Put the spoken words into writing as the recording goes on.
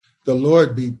The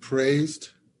Lord be praised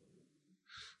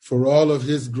for all of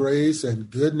his grace and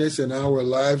goodness in our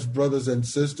lives, brothers and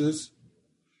sisters.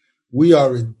 We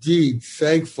are indeed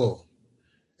thankful,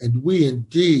 and we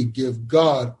indeed give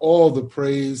God all the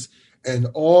praise and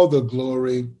all the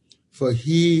glory, for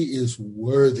he is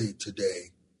worthy today.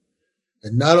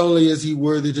 And not only is he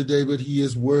worthy today, but he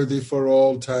is worthy for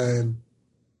all time,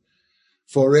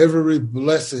 for every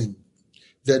blessing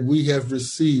that we have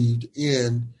received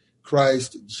in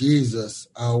Christ Jesus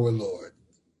our Lord.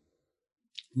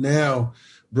 Now,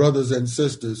 brothers and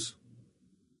sisters,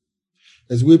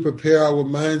 as we prepare our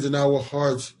minds and our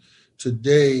hearts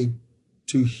today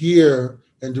to hear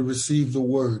and to receive the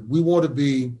word, we want to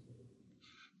be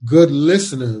good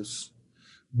listeners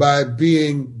by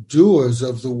being doers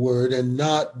of the word and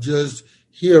not just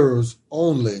hearers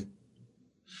only.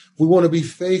 We want to be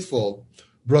faithful,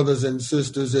 brothers and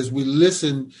sisters, as we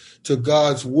listen to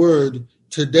God's word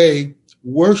today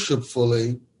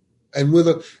worshipfully and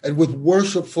with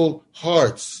worshipful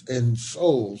hearts and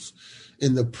souls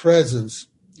in the presence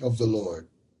of the Lord.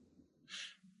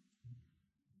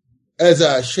 As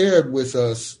I shared with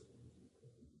us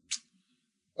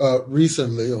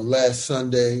recently on last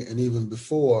Sunday and even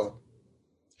before,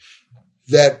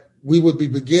 that we would be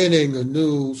beginning a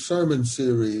new sermon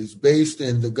series based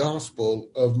in the Gospel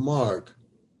of Mark,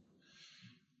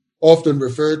 often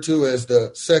referred to as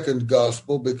the second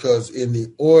gospel, because in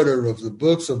the order of the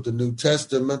books of the New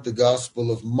Testament, the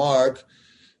Gospel of Mark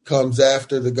comes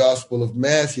after the Gospel of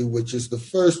Matthew, which is the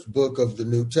first book of the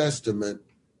New Testament.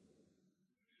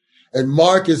 And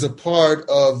Mark is a part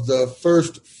of the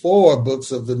first four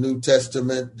books of the New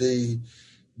Testament, the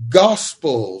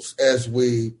Gospels, as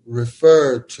we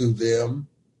refer to them: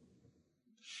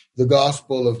 the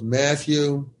Gospel of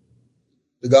Matthew,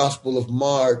 the Gospel of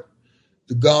Mark,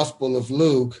 the Gospel of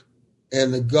Luke,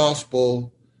 and the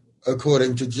Gospel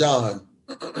according to John.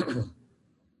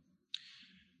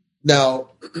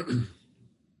 Now,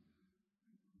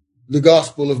 the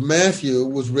Gospel of Matthew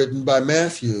was written by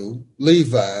Matthew,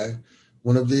 Levi,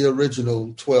 one of the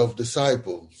original 12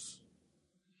 disciples.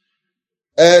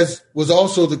 As was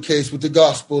also the case with the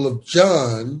Gospel of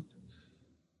John,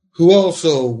 who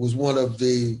also was one of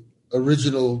the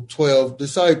original 12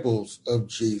 disciples of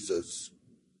Jesus.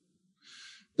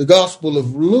 The Gospel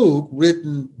of Luke,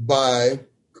 written by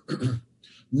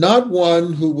not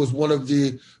one who was one of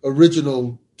the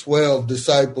original 12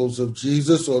 disciples of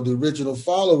Jesus or the original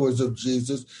followers of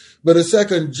Jesus, but a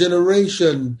second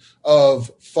generation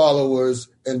of followers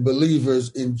and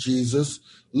believers in Jesus,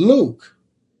 Luke,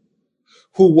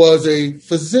 who was a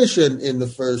physician in the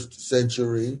first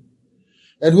century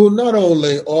and who not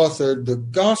only authored the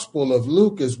Gospel of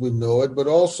Luke as we know it, but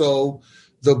also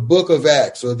the book of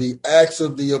Acts, or the Acts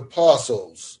of the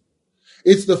Apostles.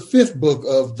 It's the fifth book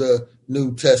of the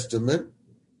New Testament: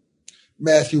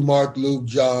 Matthew, Mark, Luke,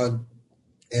 John,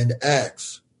 and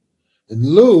Acts. And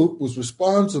Luke was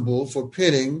responsible for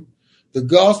penning the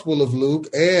Gospel of Luke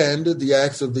and the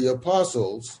Acts of the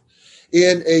Apostles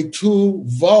in a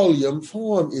 2-volume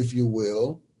form, if you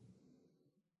will.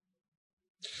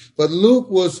 But Luke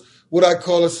was what I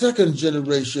call a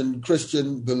second-generation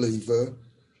Christian believer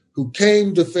who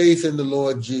came to faith in the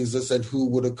Lord Jesus and who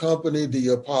would accompany the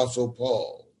Apostle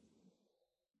Paul.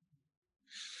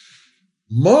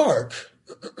 Mark,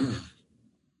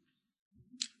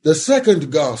 the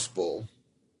second gospel,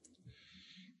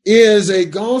 is a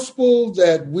gospel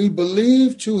that we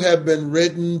believe to have been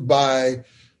written by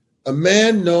a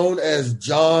man known as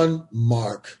John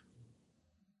Mark.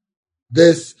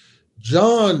 This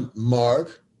John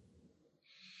Mark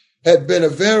had been a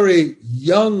very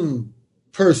young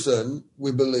person, we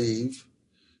believe,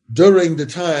 during the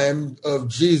time of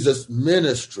Jesus'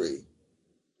 ministry.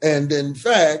 And in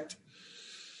fact,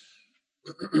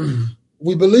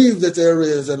 we believe that there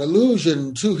is an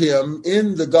allusion to him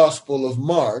in the Gospel of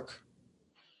Mark.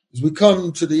 As we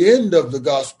come to the end of the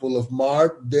Gospel of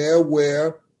Mark, there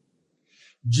where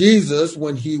Jesus,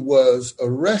 when he was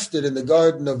arrested in the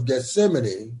Garden of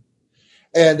Gethsemane,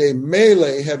 and a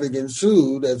melee having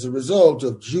ensued as a result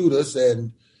of Judas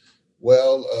and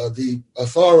the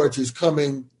authorities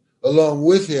coming along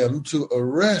with him to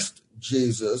arrest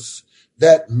Jesus,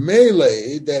 that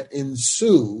melee that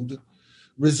ensued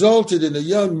resulted in a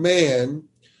young man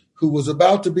who was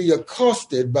about to be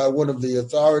accosted by one of the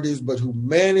authorities, but who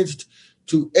managed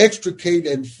to extricate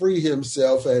and free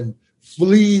himself and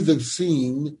flee the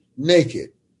scene naked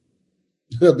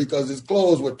because his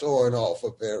clothes were torn off,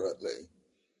 apparently.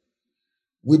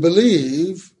 We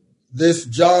believe this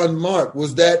John Mark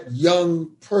was that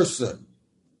young person.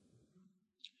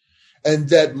 And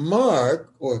that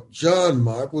Mark, or John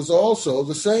Mark, was also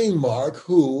the same Mark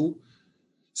who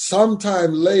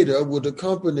sometime later would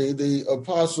accompany the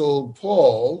Apostle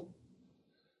Paul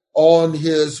on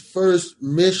his first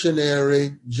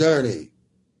missionary journey.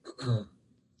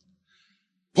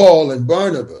 Paul and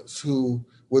Barnabas, who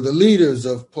were the leaders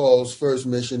of Paul's first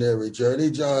missionary journey,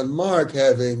 John Mark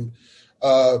having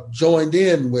joined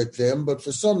in with them, but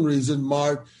for some reason,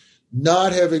 Mark,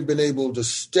 not having been able to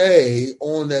stay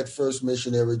on that first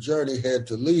missionary journey, had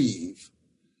to leave.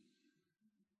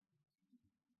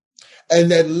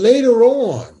 And that later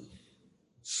on,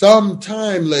 some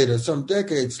time later, some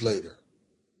decades later,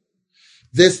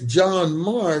 this John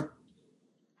Mark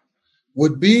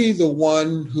would be the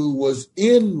one who was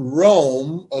in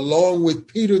Rome along with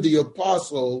Peter the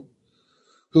Apostle,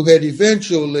 who had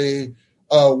eventually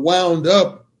wound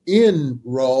up in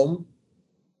Rome.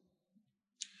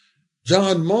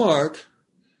 John Mark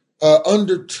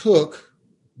undertook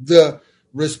the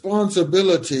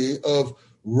responsibility of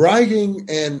writing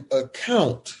an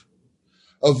account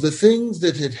of the things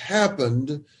that had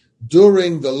happened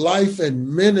during the life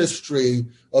and ministry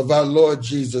of our Lord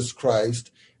Jesus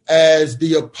Christ, as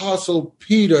the Apostle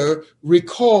Peter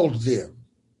recalled them.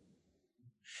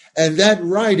 And that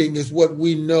writing is what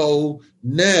we know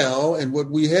now and what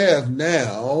we have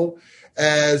now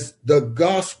as the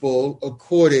Gospel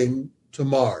according to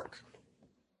Mark.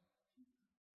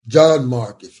 John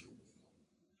Mark, if you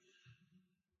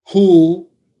will, who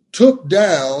took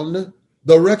down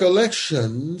the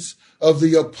recollections of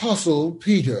the Apostle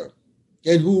Peter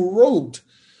and who wrote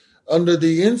under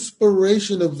the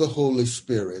inspiration of the Holy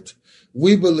Spirit,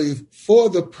 we believe, for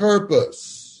the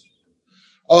purpose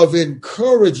of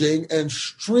encouraging and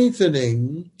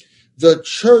strengthening the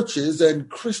churches and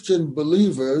Christian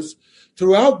believers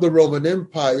throughout the Roman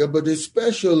Empire, but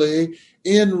especially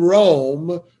in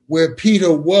Rome, where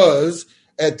Peter was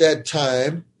at that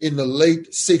time in the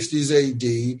late 60s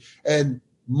AD, and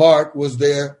Mark was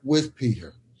there with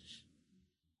Peter.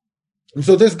 And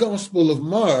so this Gospel of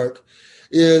Mark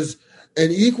is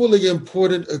an equally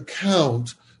important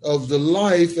account of the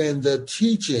life and the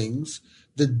teachings,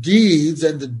 the deeds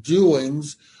and the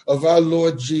doings of our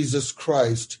Lord Jesus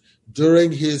Christ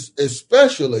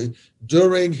especially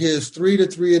during his 3 to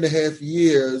 3.5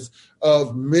 years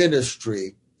of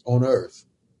ministry on earth.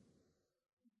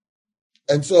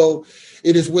 And so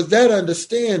it is with that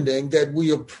understanding that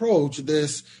we approach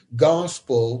this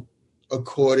gospel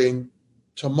according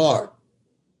to Mark.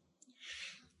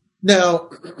 Now,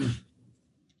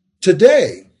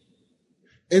 today,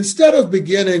 instead of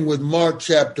beginning with Mark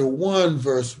chapter 1,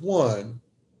 verse 1,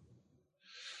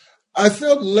 I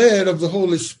felt led of the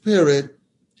Holy Spirit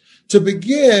to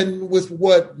begin with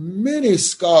what many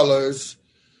scholars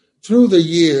through the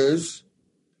years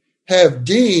have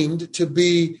deemed to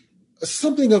be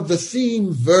something of the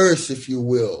theme verse, if you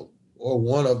will, or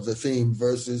one of the theme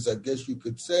verses, I guess you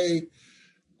could say,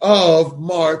 of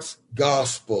Mark's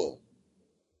gospel.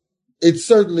 It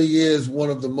certainly is one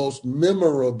of the most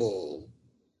memorable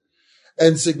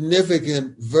and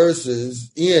significant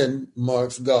verses in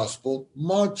Mark's gospel,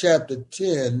 Mark chapter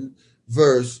 10,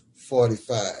 verse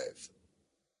 45.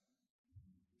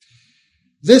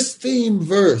 This theme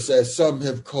verse, as some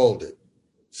have called it,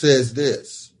 says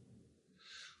this: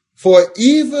 "For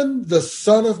even the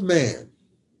Son of Man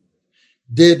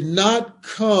did not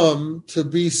come to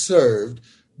be served,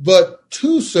 but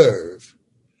to serve,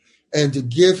 and to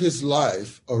give his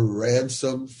life a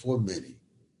ransom for many."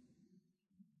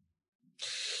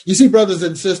 You see, brothers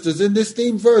and sisters, in this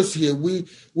theme verse here,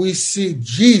 we see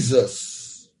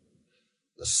Jesus,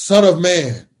 the Son of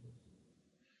Man,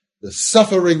 the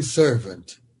suffering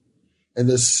servant, and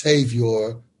the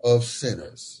Savior of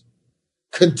sinners,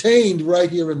 contained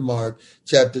right here in Mark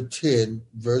chapter 10,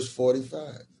 verse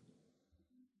 45.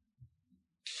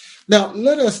 Now,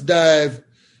 let us dive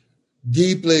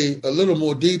a little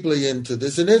more deeply into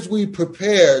this. And as we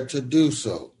prepare to do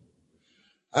so,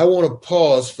 I want to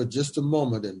pause for just a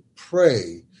moment and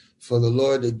pray for the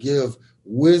Lord to give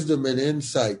wisdom and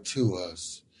insight to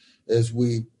us as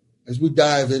we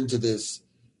dive into this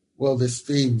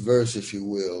theme verse, if you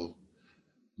will,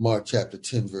 Mark chapter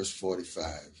 10, verse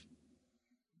 45.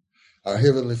 Our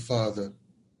Heavenly Father,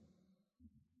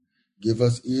 give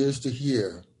us ears to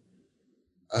hear,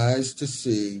 eyes to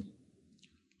see,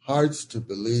 hearts to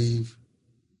believe,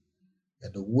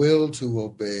 and a will to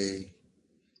obey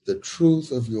the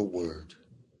truth of your word.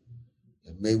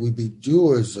 And may we be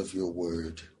doers of your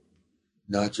word,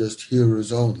 not just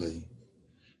hearers only.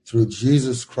 Through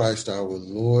Jesus Christ our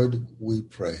Lord, we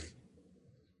pray.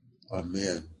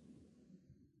 Amen.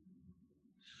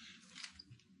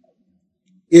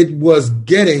 It was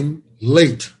getting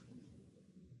late.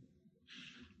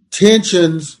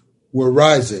 Tensions were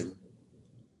rising.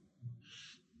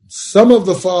 Some of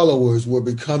the followers were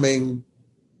becoming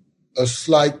a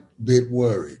slight bit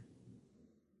worried.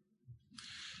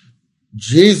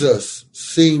 Jesus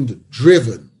seemed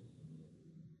driven,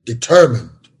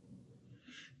 determined,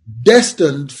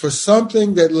 destined for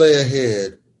something that lay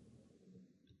ahead,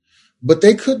 but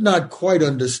they could not quite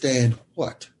understand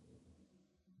what.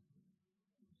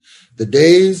 The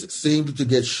days seemed to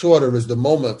get shorter as the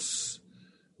moments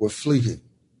were fleeting.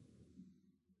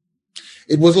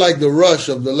 It was like the rush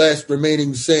of the last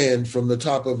remaining sand from the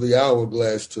top of the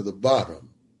hourglass to the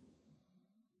bottom.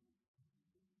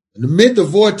 And amid the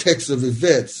vortex of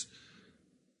events,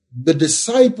 the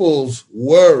disciples'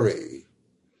 worry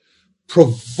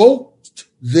provoked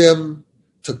them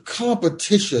to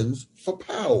competitions for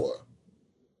power.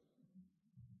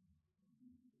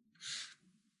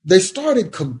 They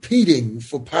started competing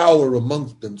for power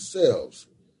amongst themselves.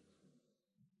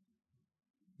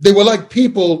 They were like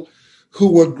people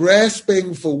who were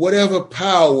grasping for whatever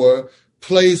power,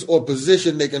 place, or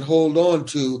position they can hold on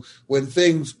to when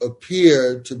things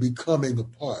appear to be coming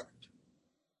apart.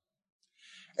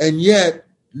 And yet,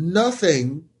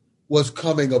 nothing was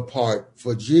coming apart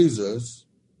for Jesus.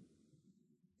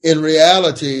 In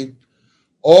reality,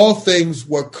 all things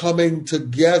were coming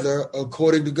together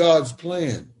according to God's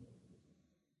plan.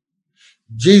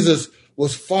 Jesus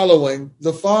was following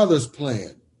the Father's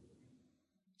plan.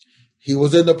 He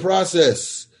was in the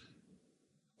process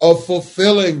of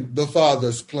fulfilling the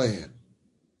Father's plan,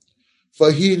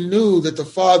 for he knew that the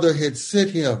Father had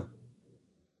sent him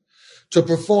to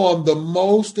perform the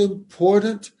most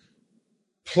important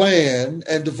plan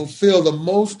and to fulfill the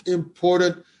most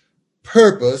important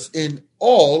purpose in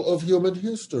all of human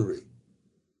history.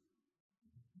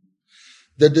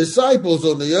 The disciples,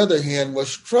 on the other hand, were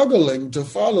struggling to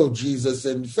follow Jesus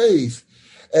in faith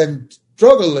and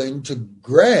struggling to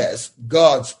grasp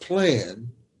God's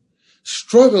plan,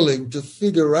 struggling to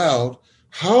figure out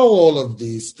how all of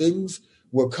these things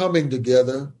were coming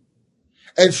together,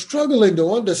 and struggling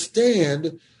to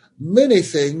understand many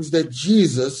things that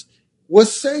Jesus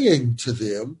was saying to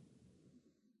them.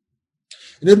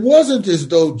 And it wasn't as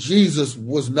though Jesus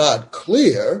was not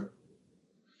clear.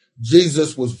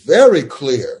 Jesus was very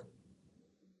clear,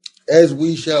 as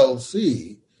we shall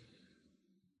see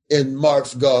in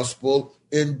Mark's gospel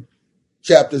in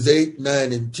chapters 8,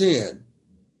 9, and 10.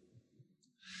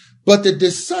 But the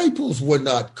disciples were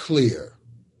not clear.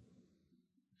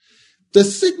 The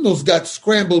signals got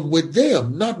scrambled with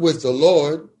them, not with the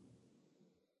Lord.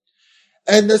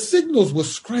 And the signals were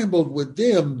scrambled with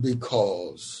them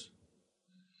because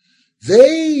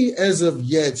they, as of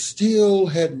yet, still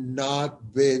had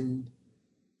not been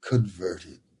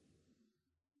converted.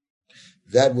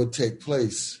 That would take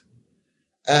place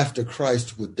after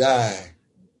Christ would die,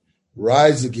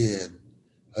 rise again,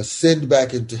 ascend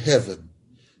back into heaven,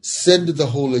 send the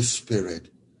Holy Spirit,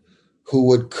 who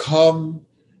would come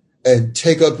and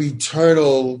take up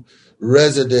eternal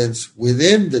residence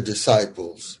within the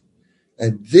disciples.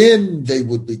 And then they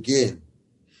would begin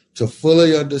to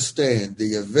fully understand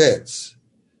the events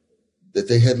that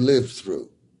they had lived through,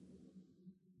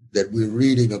 that we're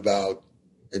reading about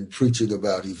and preaching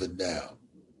about even now.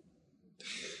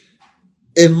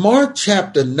 In Mark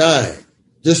chapter 9,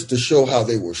 just to show how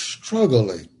they were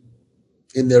struggling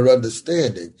in their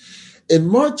understanding, in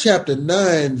Mark chapter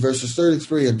 9, verses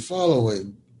 33 and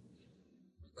following,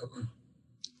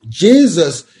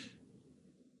 Jesus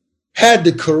had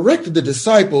to correct the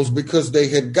disciples because they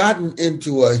had gotten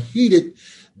into a heated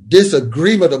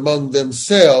disagreement among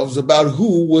themselves about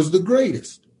who was the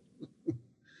greatest.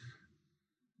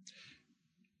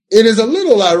 It is a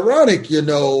little ironic,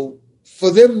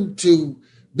 for them to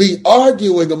be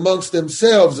arguing amongst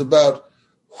themselves about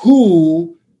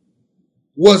who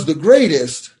was the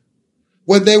greatest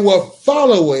when they were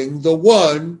following the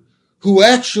one who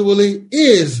actually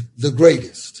is the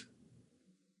greatest.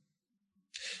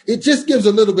 It just gives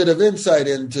a little bit of insight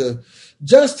into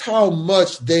just how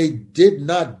much they did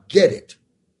not get it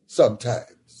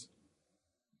sometimes,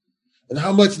 and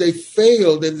how much they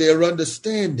failed in their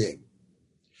understanding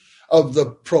of the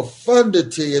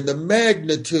profundity and the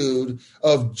magnitude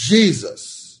of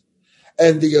Jesus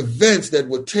and the events that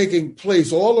were taking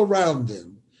place all around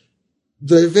them,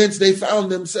 the events they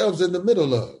found themselves in the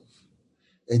middle of,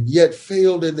 and yet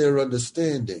failed in their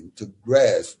understanding to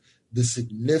grasp the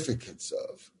significance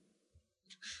of.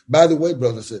 By the way,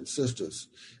 brothers and sisters,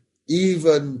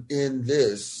 even in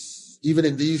these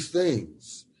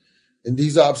things, in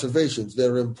these observations,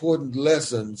 there are important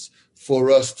lessons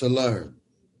for us to learn.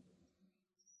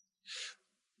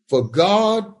 For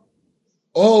God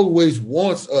always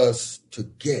wants us to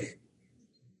get it.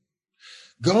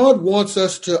 God wants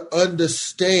us to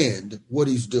understand what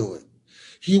he's doing.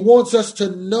 He wants us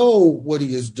to know what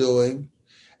he is doing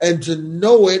and to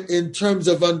know it in terms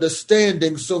of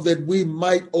understanding so that we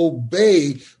might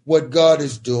obey what God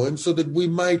is doing, so that we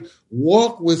might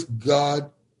walk with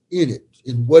God in it,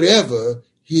 in whatever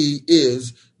he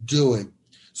is doing.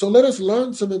 So let us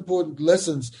learn some important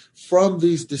lessons from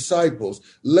these disciples.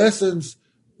 Lessons,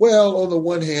 well, on the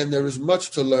one hand, there is much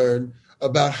to learn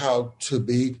about how to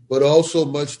be, but also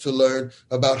much to learn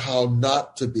about how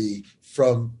not to be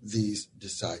from these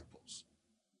disciples.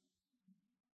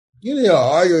 They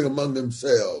are arguing among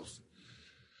themselves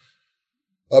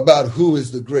about who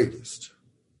is the greatest.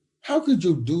 How could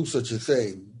you do such a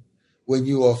thing when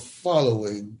you are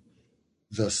following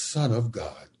the Son of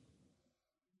God?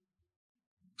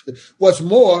 What's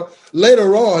more,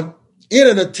 later on, in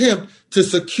an attempt to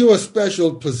secure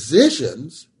special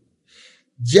positions,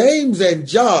 James and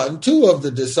John, two of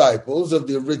the disciples of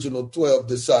the original 12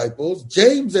 disciples,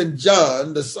 James and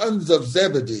John, the sons of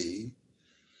Zebedee,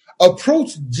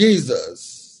 approached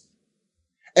Jesus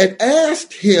and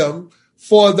asked him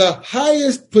for the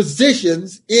highest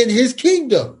positions in his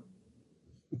kingdom.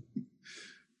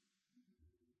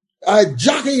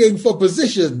 Jockeying for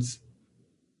positions,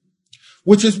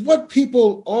 which is what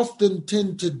people often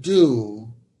tend to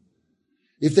do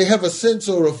if they have a sense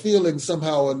or a feeling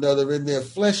somehow or another in their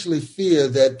fleshly fear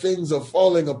that things are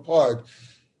falling apart.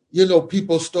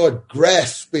 People start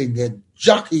grasping and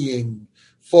jockeying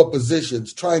for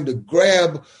positions, trying to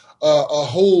grab a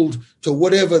hold to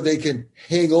whatever they can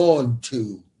hang on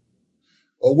to,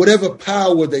 or whatever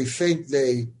power they think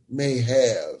they may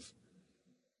have.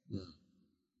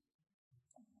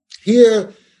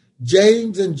 Here,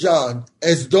 James and John,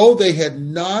 as though they had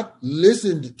not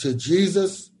listened to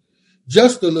Jesus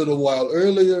just a little while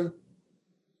earlier,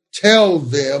 tell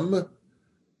them,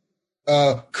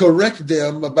 correct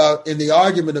them in the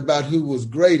argument about who was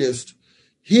greatest.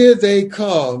 Here they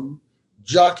come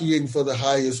jockeying for the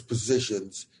highest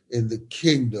positions in the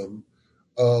kingdom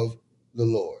of the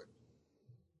Lord.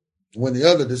 When the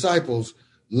other disciples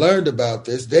learned about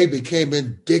this, they became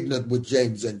indignant with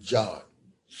James and John.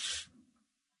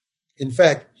 In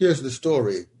fact, here's the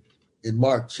story in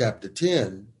Mark chapter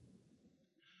 10,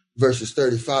 verses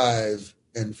 35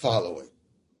 and following.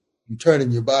 You turn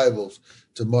in your Bibles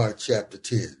to Mark chapter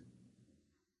 10,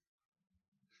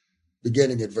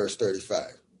 beginning at verse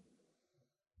 35.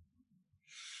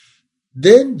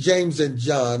 Then James and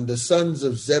John, the sons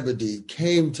of Zebedee,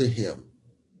 came to him.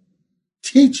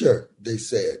 "Teacher," they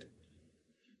said,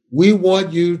 "we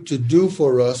want you to do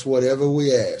for us whatever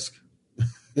we ask."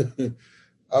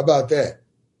 How about that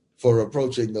for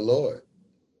approaching the Lord?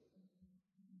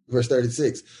 Verse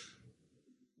 36.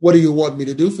 "What do you want me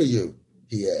to do for you?"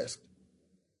 he asked.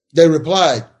 They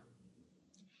replied,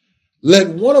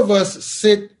 "Let one of us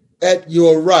sit at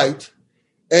your right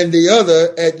and the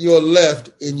other at your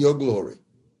left in your glory."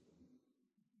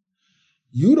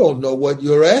 "You don't know what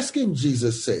you're asking,"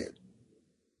 Jesus said.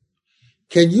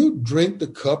 "Can you drink the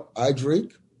cup I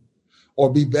drink,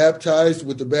 or be baptized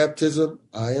with the baptism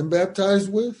I am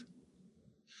baptized with?"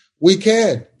 "We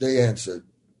can," they answered.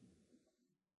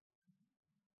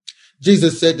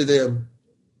 Jesus said to them,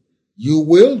 "You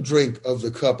will drink of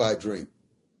the cup I drink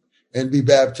and be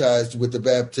baptized with the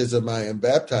baptism I am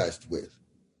baptized with.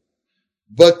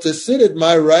 But to sit at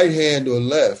my right hand or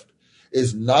left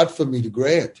is not for me to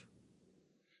grant.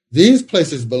 These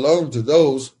places belong to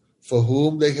those for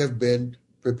whom they have been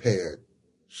prepared."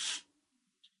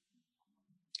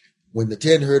 When the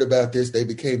 10 heard about this, they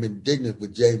became indignant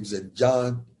with James and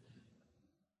John.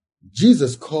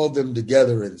 Jesus called them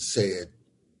together and said,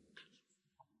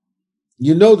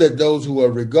 "You know that those who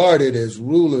are regarded as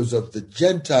rulers of the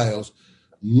Gentiles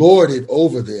lord it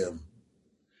over them,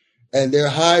 and their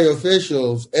high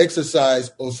officials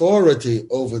exercise authority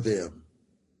over them.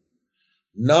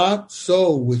 Not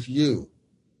so with you.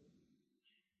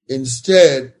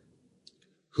 Instead,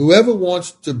 whoever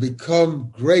wants to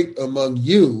become great among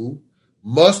you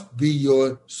must be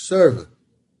your servant.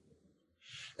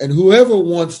 And whoever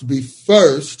wants to be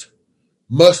first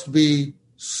must be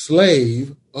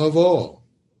slave of all.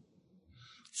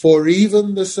 For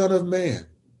even the Son of Man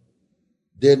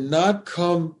did not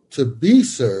come to be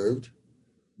served,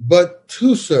 but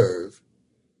to serve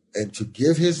and to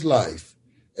give his life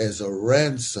as a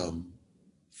ransom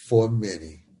for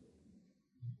many."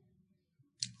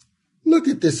 Look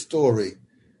at this story,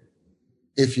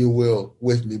 if you will,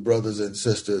 with me, brothers and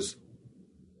sisters.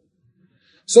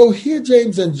 So here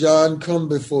James and John come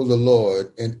before the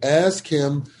Lord and ask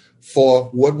him for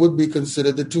what would be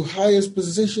considered the two highest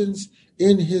positions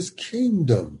in his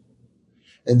kingdom.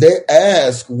 And they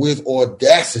ask with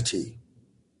audacity,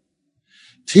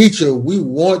 "Teacher, we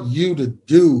want you to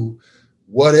do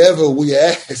whatever we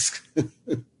ask."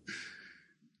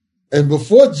 And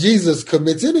before Jesus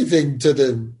commits anything to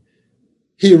them,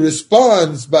 he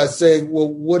responds by saying, "Well,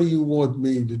 what do you want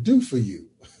me to do for you?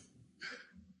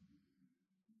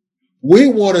 We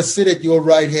want to sit at your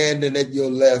right hand and at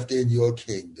your left in your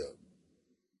kingdom."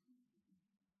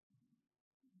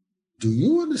 Do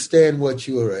you understand what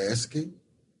you are asking?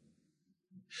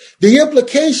 The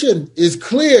implication is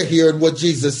clear here in what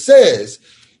Jesus says.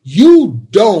 You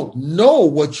don't know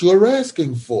what you're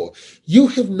asking for. You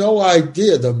have no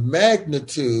idea the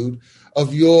magnitude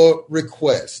of your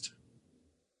request.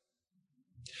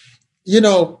 You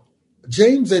know,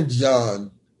 James and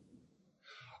John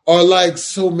are like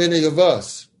so many of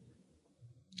us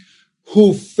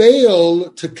who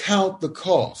fail to count the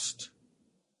cost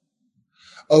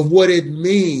of what it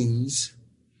means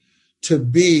to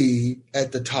be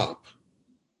at the top,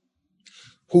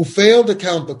 who fail to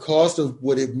count the cost of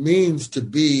what it means to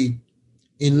be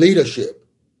in leadership,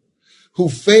 who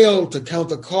fail to count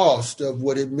the cost of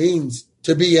what it means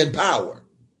to be in power,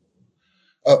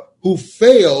 who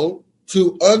fail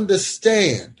to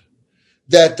understand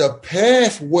that the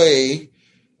pathway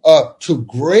to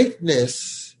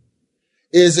greatness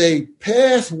is a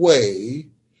pathway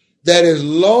that is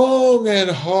long and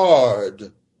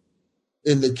hard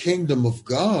in the kingdom of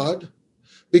God,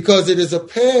 because it is a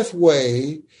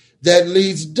pathway that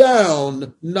leads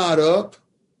down, not up.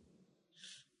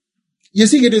 You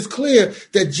see, it is clear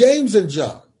that James and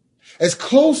John, as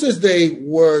close as they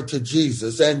were to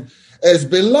Jesus and as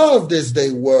beloved as they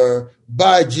were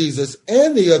by Jesus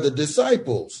and the other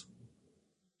disciples,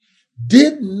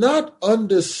 did not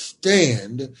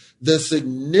understand the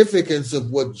significance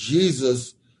of what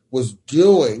Jesus was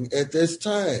doing at this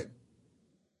time,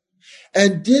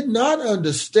 and did not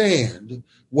understand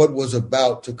what was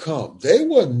about to come. They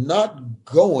were not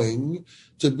going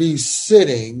to be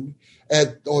sitting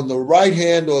on the right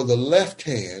hand or the left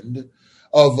hand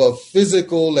of a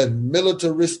physical and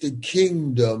militaristic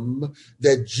kingdom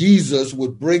that Jesus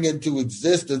would bring into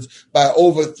existence by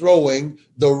overthrowing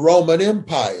the Roman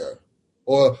Empire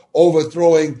or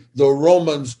overthrowing the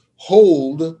Romans'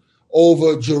 hold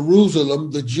over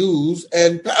Jerusalem, the Jews,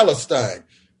 and Palestine.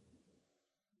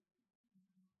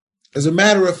 As a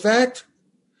matter of fact,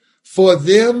 for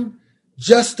them,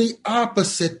 just the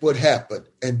opposite would happen.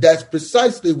 And that's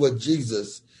precisely what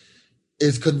Jesus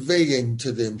is conveying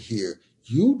to them here.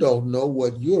 You don't know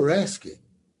what you're asking.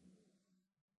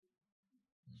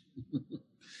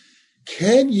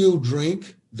 Can you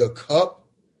drink the cup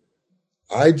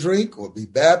I drink or be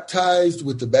baptized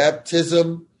with the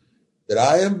baptism that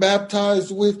I am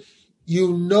baptized with?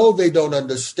 You know they don't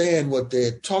understand what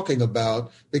they're talking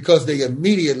about because they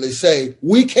immediately say,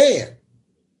 "We can."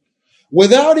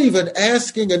 Without even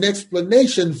asking an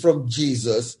explanation from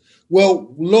Jesus.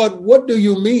 "Well, Lord, what do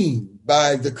you mean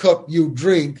by the cup you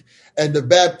drink and the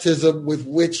baptism with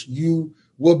which you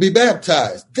will be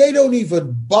baptized?" They don't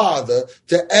even bother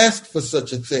to ask for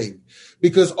such a thing,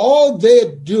 because all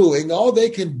they're doing, all they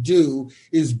can do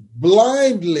is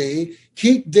blindly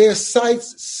keep their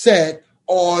sights set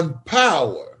on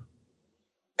power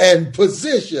and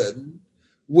position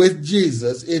with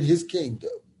Jesus in his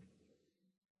kingdom.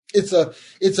 It's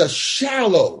a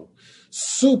shallow,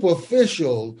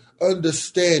 superficial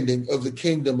understanding of the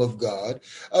kingdom of God,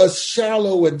 a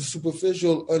shallow and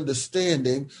superficial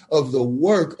understanding of the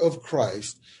work of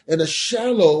Christ, and a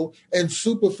shallow and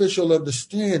superficial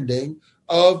understanding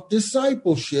of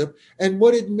discipleship and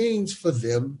what it means for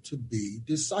them to be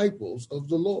disciples of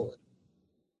the Lord.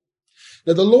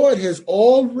 Now, the Lord has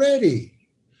already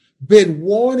been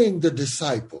warning the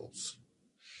disciples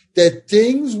that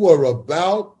things were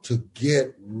about to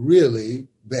get really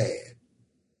bad.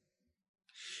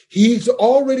 He's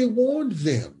already warned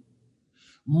them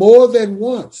more than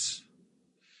once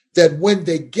that when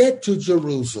they get to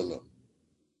Jerusalem,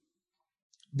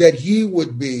 that he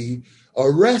would be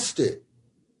arrested,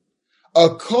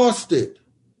 accosted,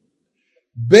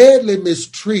 badly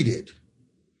mistreated,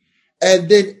 and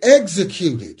then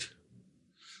executed,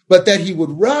 but that he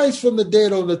would rise from the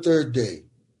dead on the third day.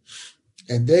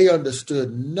 And they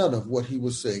understood none of what he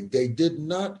was saying. They did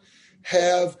not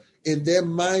have in their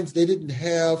minds, they didn't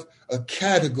have a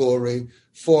category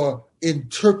for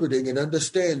interpreting and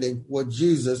understanding what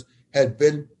Jesus had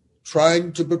been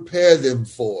trying to prepare them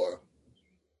for.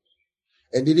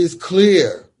 And it is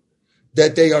clear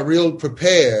that they are real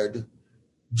prepared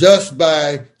just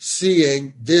by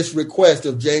seeing this request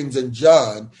of James and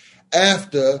John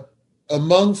after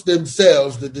amongst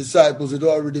themselves, the disciples had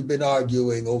already been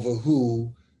arguing over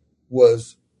who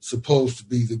was supposed to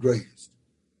be the greatest.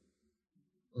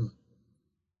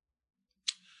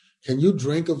 Can you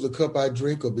drink of the cup I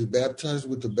drink or be baptized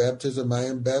with the baptism I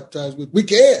am baptized with? We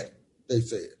can, they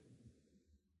said.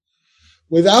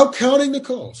 Without counting the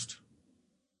cost.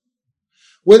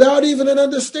 Without even an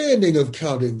understanding of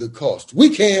counting the cost. We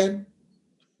can.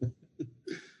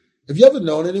 Have you ever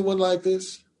known anyone like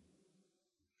this?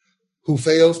 Who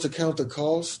fails to count the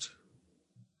cost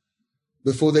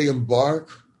before they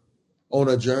embark on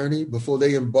a journey, before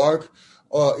they embark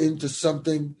into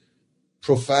something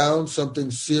profound,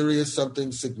 something serious,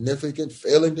 something significant,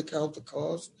 failing to count the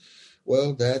cost?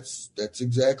 Well, that's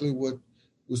exactly what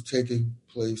was taking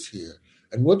place here.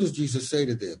 And what does Jesus say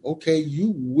to them? Okay,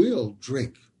 you will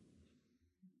drink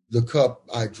the cup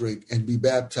I drink and be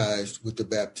baptized with the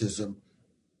baptism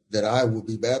that I will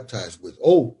be baptized with.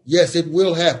 Oh, yes, it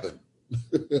will happen.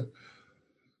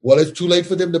 Well, it's too late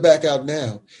for them to back out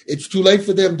now. It's too late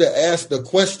for them to ask the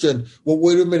question, well,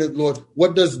 wait a minute, Lord,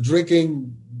 what does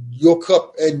drinking your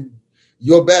cup and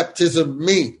your baptism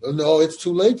mean? No, it's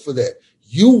too late for that.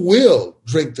 You will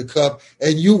drink the cup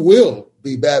and you will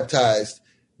be baptized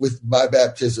with my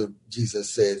baptism, Jesus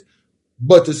says.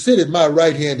 But to sit at my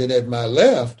right hand and at my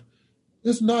left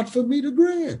is not for me to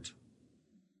grant.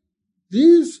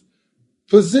 These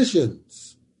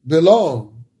positions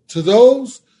belong to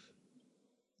those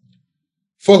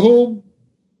for whom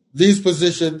these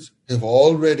positions have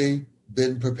already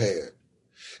been prepared.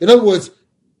 In other words,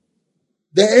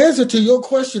 the answer to your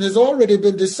question has already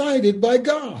been decided by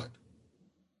God.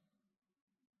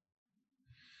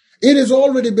 It has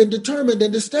already been determined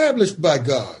and established by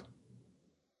God.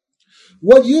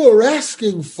 What you are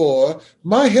asking for,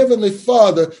 my Heavenly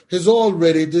Father has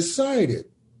already decided.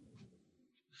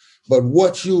 But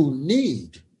what you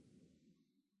need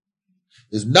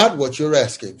is not what you're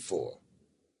asking for.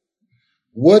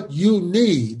 What you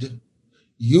need,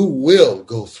 you will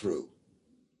go through.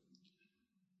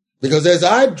 Because as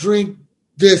I drink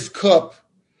this cup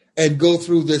and go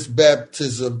through this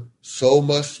baptism, so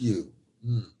must you.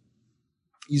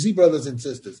 You see, brothers and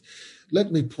sisters,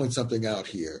 let me point something out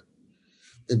here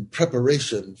in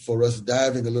preparation for us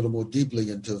diving a little more deeply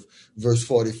into verse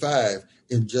 45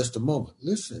 in just a moment.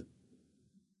 Listen.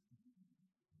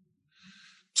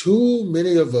 Too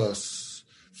many of us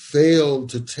fail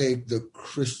to take the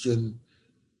Christian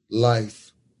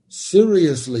life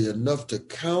seriously enough to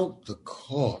count the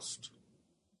cost.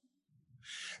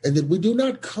 And that we do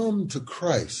not come to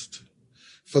Christ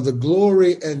for the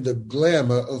glory and the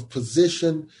glamour of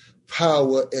position,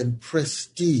 power, and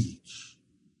prestige.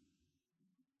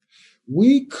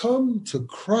 We come to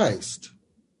Christ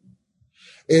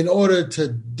in order to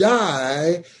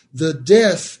die the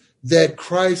death that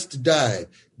Christ died.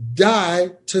 Die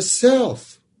to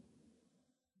self.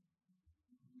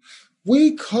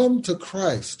 We come to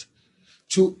Christ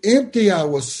to empty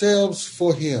ourselves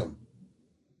for him,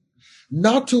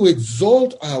 not to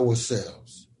exalt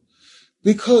ourselves,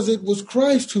 because it was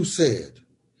Christ who said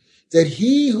that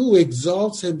he who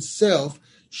exalts himself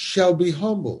shall be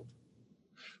humbled,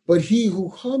 but he who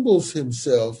humbles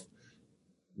himself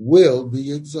will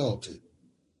be exalted.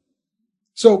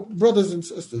 So, brothers and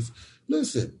sisters,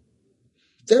 listen,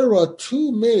 there are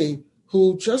too many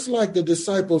who, just like the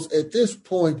disciples at this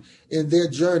point in their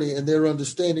journey and their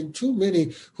understanding, too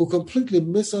many who completely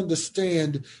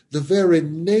misunderstand the very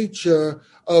nature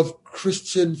of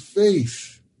Christian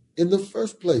faith in the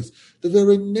first place, the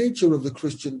very nature of the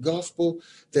Christian gospel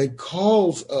that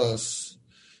calls us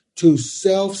to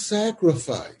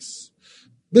self-sacrifice.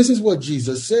 This is what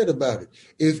Jesus said about it.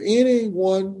 If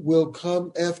anyone will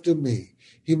come after me,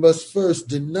 he must first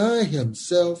deny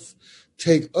himself,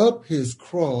 take up his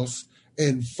cross,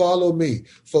 and follow me.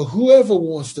 For whoever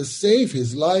wants to save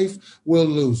his life will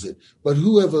lose it. But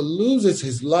whoever loses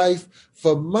his life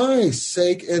for my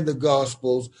sake and the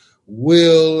gospel's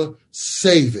will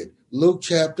save it. Luke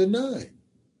chapter 9.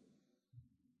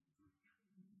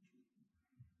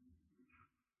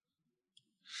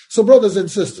 So, brothers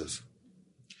and sisters,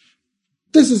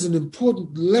 this is an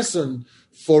important lesson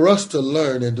for us to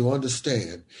learn and to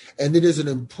understand, and it is an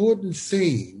important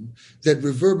theme that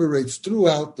reverberates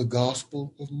throughout the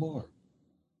Gospel of Mark.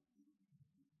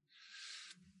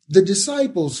 The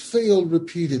disciples failed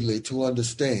repeatedly to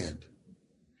understand,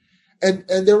 and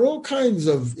there are all kinds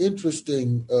of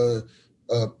interesting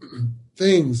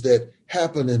things that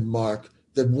happen in Mark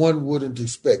that one wouldn't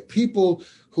expect.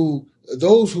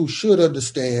 Those who should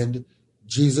understand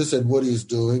Jesus and what he's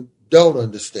doing, don't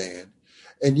understand.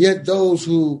 And yet those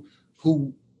who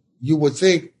you would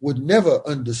think would never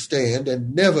understand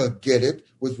and never get it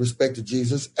with respect to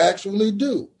Jesus actually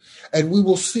do. And we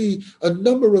will see a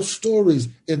number of stories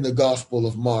in the Gospel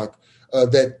of Mark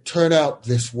that turn out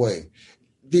this way.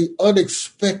 The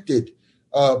unexpected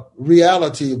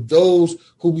reality of those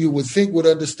whom you would think would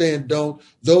understand don't,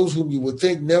 those whom you would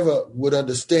think never would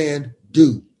understand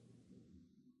do.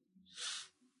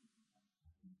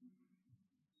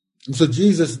 And so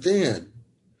Jesus then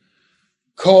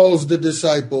calls the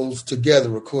disciples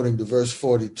together according to verse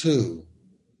 42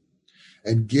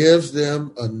 and gives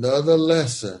them another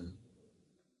lesson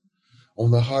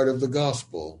on the heart of the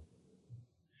gospel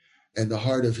and the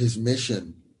heart of his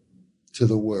mission to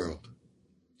the world.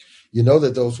 You know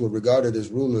that those who are regarded as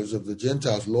rulers of the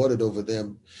Gentiles lorded over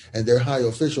them, and their high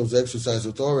officials exercise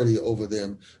authority over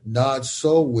them. Not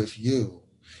so with you.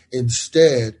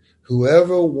 Instead,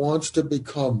 whoever wants to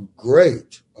become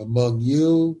great among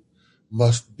you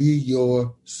must be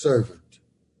your servant.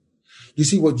 You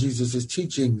see what Jesus is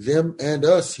teaching them and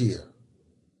us here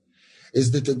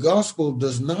is that the gospel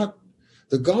does not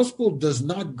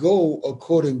go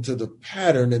according to the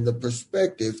pattern and the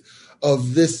perspective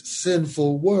of this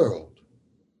sinful world.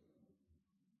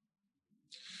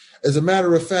 As a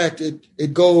matter of fact,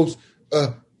 it goes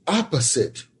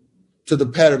opposite to the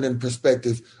pattern and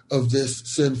perspective of this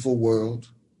sinful world.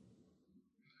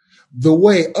 The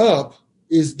way up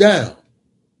is down.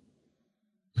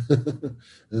 And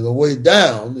the way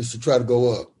down is to try to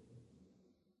go up.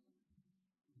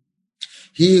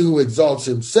 He who exalts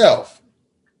himself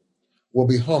will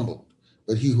be humbled,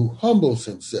 but he who humbles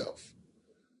himself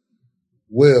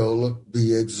will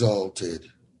be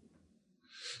exalted.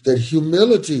 That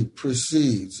humility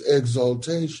precedes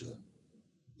exaltation,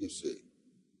 you see.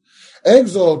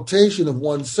 Exaltation of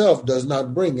oneself does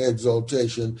not bring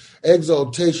exaltation.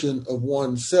 Exaltation of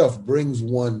oneself brings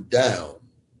one down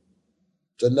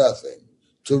to nothing,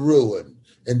 to ruin,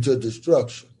 and to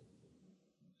destruction.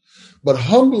 But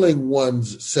humbling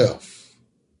one's self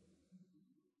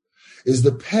is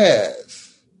the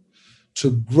path to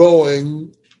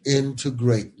growing into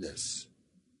greatness.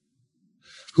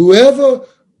 Whoever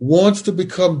wants to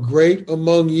become great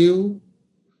among you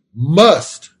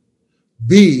must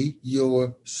be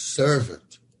your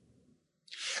servant.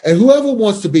 And whoever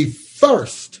wants to be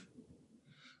first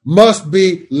must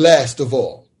be last of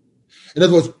all. In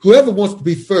other words, whoever wants to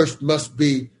be first must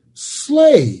be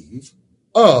slave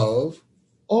of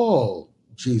all,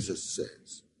 Jesus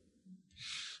says.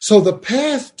 So the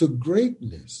path to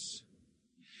greatness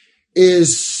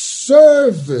is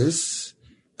service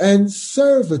and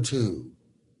servitude,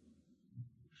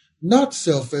 not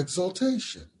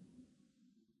self-exaltation.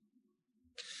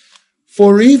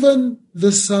 For even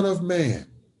the Son of Man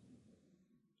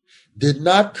did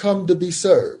not come to be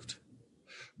served,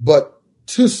 but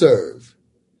to serve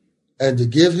and to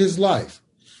give his life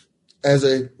as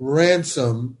a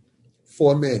ransom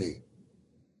for many.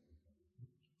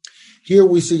 Here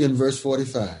we see in verse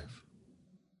 45,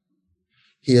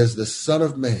 he is the Son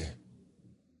of Man.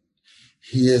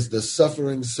 He is the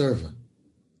suffering servant.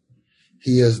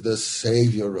 He is the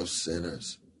Savior of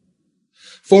sinners.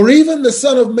 For even the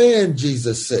Son of Man,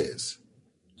 Jesus says,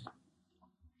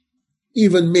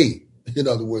 even me, in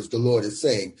other words, the Lord is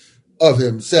saying of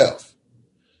himself.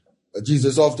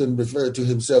 Jesus often referred to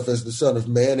himself as the Son of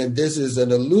Man, and this is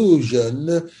an allusion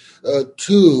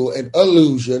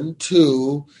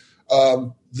to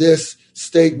this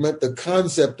statement, the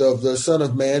concept of the Son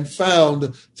of Man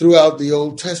found throughout the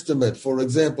Old Testament. For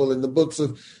example, in the books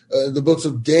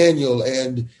of Daniel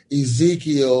and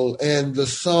Ezekiel and the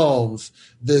Psalms,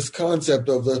 this concept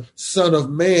of the Son of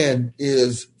Man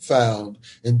is found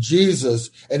in Jesus.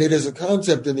 And it is a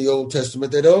concept in the Old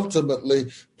Testament that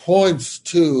ultimately points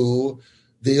to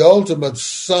the ultimate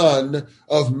Son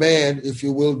of Man, if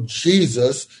you will,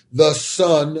 Jesus, the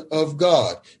Son of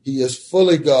God. He is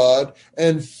fully God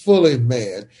and fully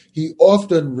man. He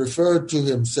often referred to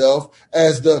himself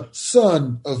as the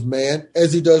Son of Man,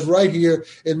 as he does right here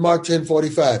in Mark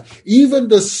 10:45. Even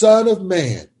the Son of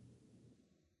Man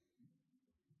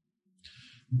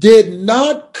did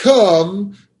not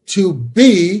come to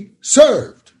be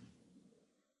served.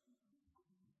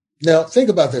 Now, think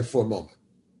about that for a moment.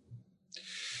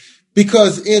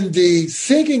 Because in the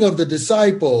thinking of the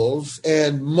disciples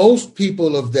and most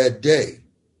people of that day,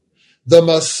 the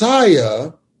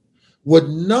Messiah would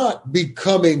not be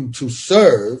coming to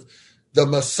serve. The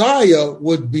Messiah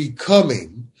would be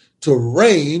coming to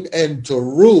reign and to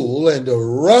rule and to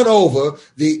run over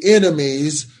the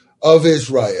enemies of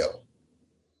Israel.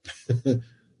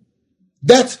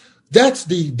 That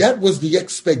was the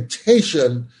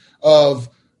expectation of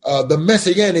the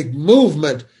Messianic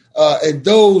movement and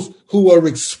those who were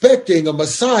expecting a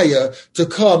Messiah to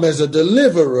come as a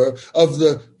deliverer of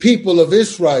the people of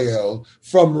Israel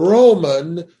from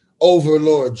Roman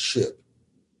overlordship.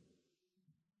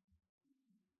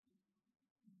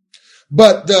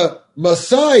 But the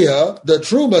Messiah, the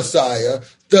true Messiah,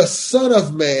 the Son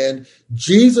of Man,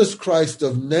 Jesus Christ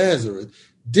of Nazareth,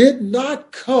 did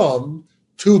not come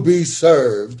to be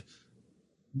served,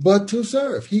 but to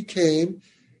serve. He came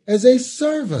as a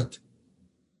servant.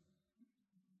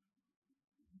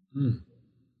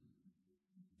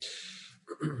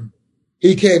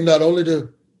 He came not only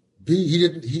to be,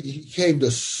 he came to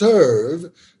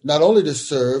serve, not only to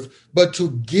serve, but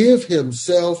to give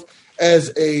himself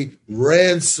as a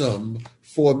ransom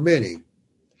for many.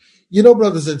 You know,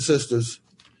 brothers and sisters,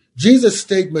 Jesus'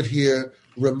 statement here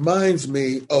reminds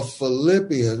me of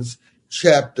Philippians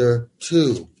chapter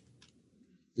 2.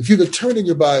 If you could turn in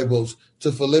your Bibles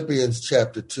to Philippians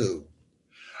chapter 2,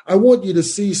 I want you to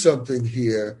see something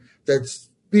here that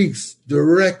speaks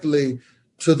directly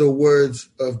to the words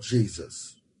of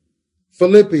Jesus.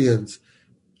 Philippians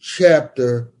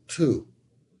chapter 2.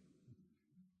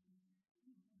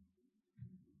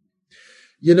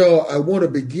 You know, I want to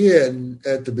begin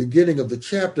at the beginning of the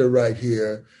chapter right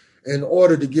here in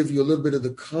order to give you a little bit of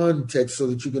the context so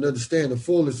that you can understand the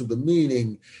fullness of the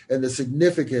meaning and the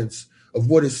significance of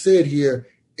what is said here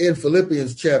in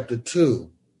Philippians chapter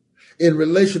 2 in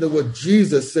relation to what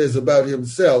Jesus says about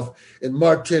himself in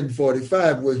Mark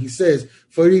 10:45, where he says,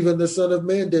 "For even the Son of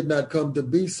Man did not come to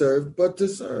be served, but to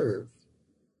serve,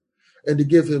 and to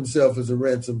give himself as a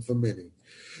ransom for many."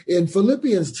 In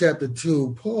Philippians chapter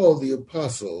 2, Paul the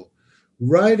Apostle,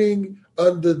 writing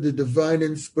under the divine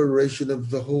inspiration of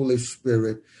the Holy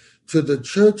Spirit to the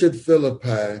church at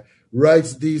Philippi,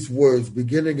 writes these words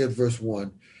beginning at verse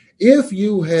 1. If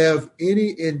you have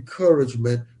any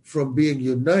encouragement from being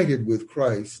united with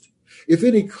Christ, if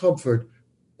any comfort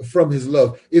from his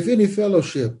love, if any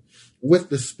fellowship with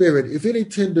the Spirit, if any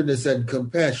tenderness and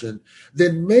compassion,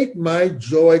 then make my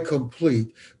joy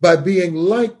complete by being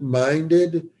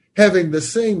like-minded, having the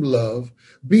same love,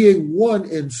 being one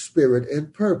in spirit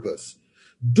and purpose.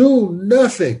 Do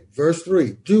nothing, verse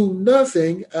 3, do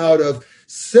nothing out of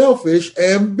selfish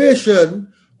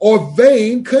ambition or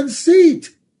vain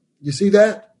conceit. You see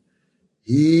that?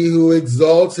 He who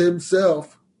exalts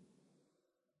himself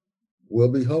will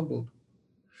be humbled.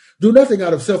 Do nothing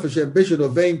out of selfish ambition or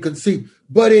vain conceit,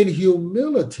 but in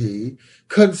humility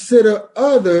consider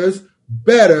others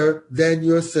better than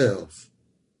yourselves.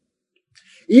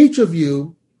 Each of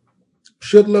you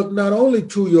should look not only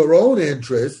to your own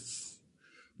interests,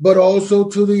 but also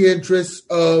to the interests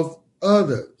of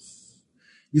others.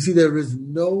 You see, there is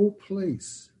no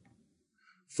place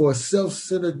for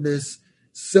self-centeredness,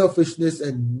 selfishness,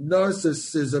 and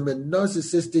narcissism and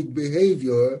narcissistic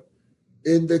behavior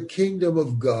in the kingdom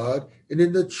of God and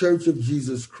in the church of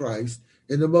Jesus Christ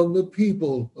and among the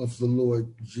people of the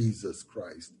Lord Jesus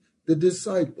Christ, the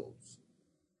disciples.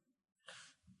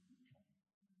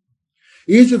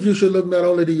 Each of you should look not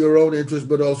only to your own interests,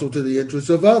 but also to the interests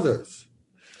of others.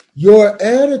 Your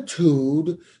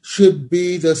attitude should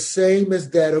be the same as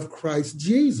that of Christ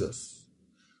Jesus,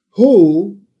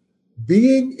 who,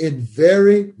 being in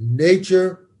very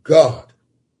nature God,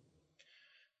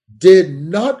 did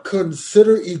not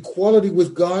consider equality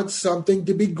with God something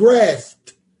to be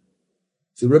grasped.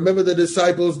 So remember the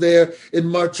disciples there in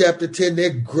Mark chapter 10, they're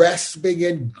grasping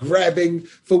and grabbing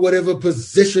for whatever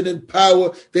position and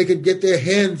power they could get their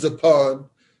hands upon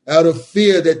out of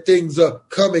fear that things are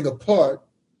coming apart.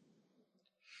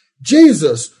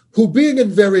 Jesus, who being in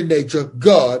very nature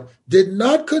God, did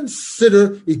not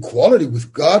consider equality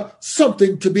with God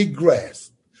something to be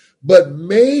grasped, but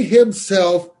made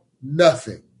himself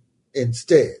nothing.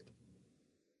 Instead,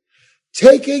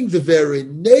 taking the very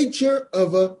nature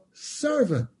of a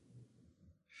servant,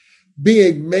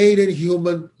 being made in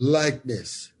human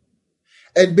likeness,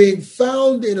 and being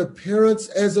found in appearance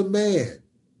as a man,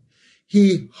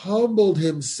 he humbled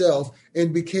himself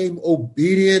and became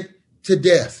obedient to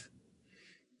death,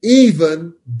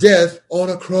 even death on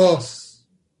a cross.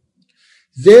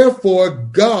 Therefore,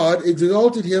 God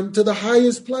exalted him to the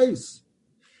highest place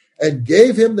and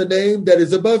gave him the name that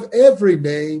is above every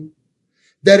name,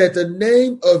 that at the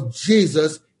name of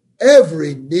Jesus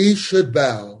every knee should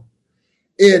bow,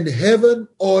 in heaven,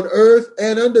 on earth,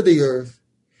 and under the earth,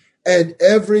 and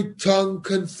every tongue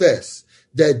confess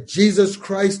that Jesus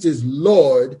Christ is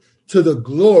Lord, to the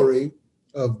glory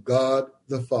of God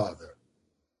the Father.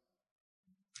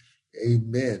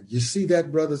 Amen. You see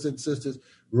that, brothers and sisters,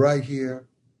 right here?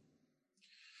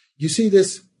 You see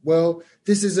this Well,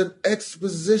 this is an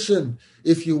exposition,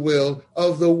 if you will,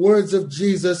 of the words of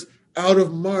Jesus out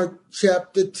of Mark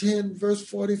chapter 10, verse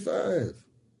 45.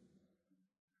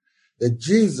 That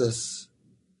Jesus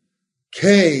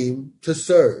came to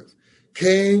serve,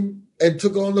 came and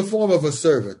took on the form of a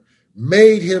servant,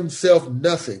 made himself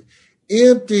nothing,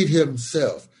 emptied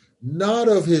himself, not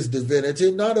of his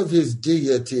divinity, not of his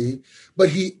deity, but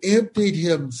he emptied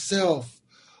himself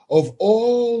of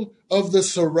all of the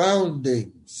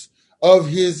surroundings of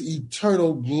his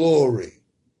eternal glory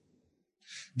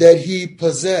that he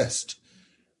possessed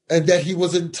and that he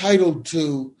was entitled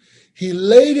to. He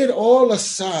laid it all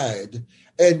aside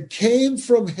and came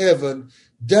from heaven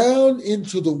down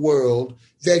into the world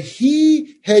that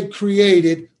he had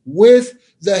created with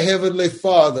the Heavenly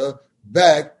Father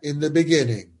back in the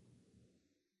beginning.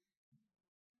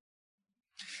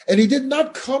 And he did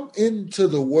not come into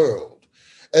the world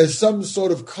as some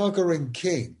sort of conquering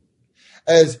king,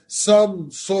 as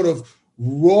some sort of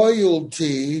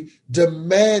royalty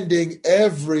demanding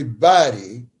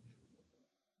everybody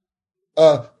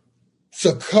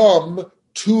succumb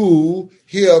to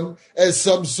him as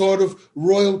some sort of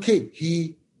royal king.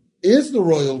 He is the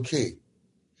royal king,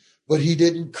 but he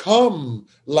didn't come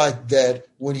like that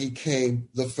when he came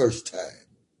the first time.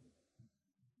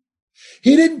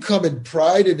 He didn't come in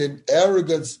pride and in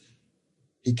arrogance.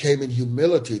 He came in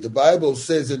humility. The Bible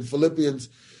says in Philippians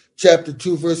chapter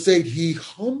 2, verse 8, he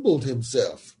humbled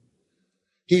himself.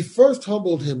 He first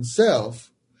humbled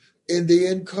himself in the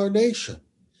incarnation.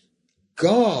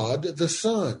 God the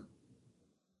Son,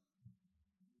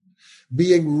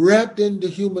 being wrapped into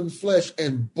human flesh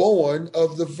and born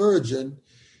of the Virgin,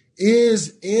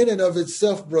 is in and of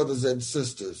itself, brothers and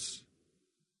sisters,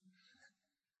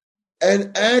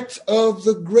 an act of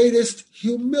the greatest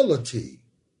humility.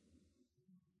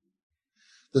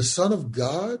 The Son of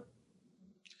God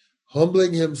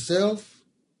humbling himself,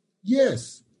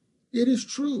 yes, it is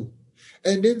true.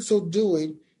 And in so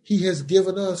doing, he has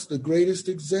given us the greatest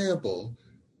example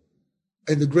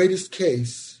and the greatest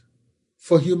case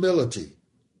for humility.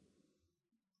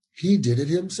 He did it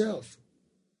himself.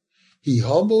 He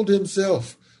humbled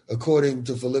himself, according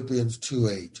to Philippians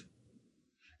 2:8,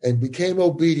 and became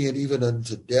obedient even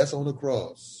unto death on the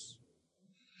cross.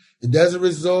 And as a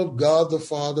result, God the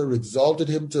Father exalted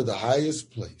him to the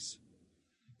highest place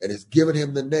and has given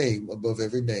him the name above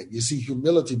every name. You see,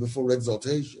 humility before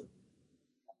exaltation.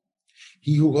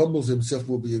 He who humbles himself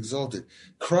will be exalted.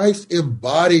 Christ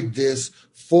embodied this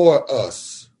for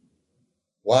us.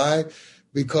 Why?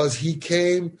 Because he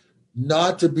came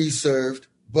not to be served,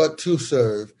 but to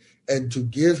serve and to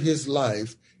give his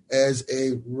life as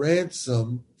a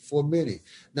ransom for many.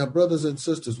 Now, brothers and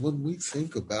sisters, when we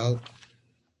think about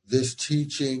this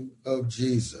teaching of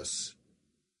Jesus,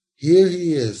 here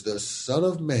he is, the Son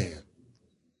of Man,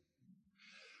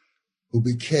 who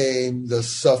became the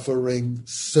suffering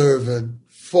servant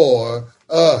for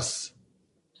us.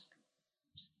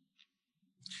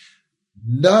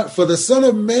 Not for the Son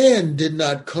of Man did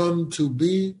not come to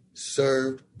be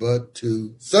served, but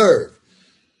to serve.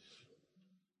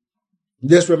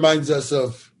 This reminds us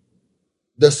of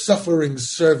the suffering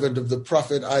servant of the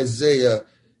prophet Isaiah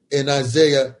in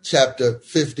Isaiah chapter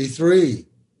 53.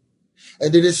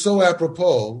 And it is so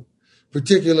apropos,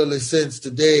 particularly since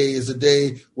today is a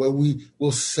day where we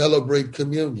will celebrate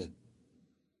communion.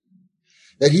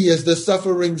 That he is the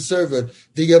suffering servant,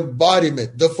 the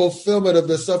embodiment, the fulfillment of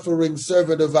the suffering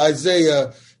servant of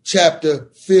Isaiah chapter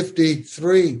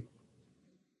 53.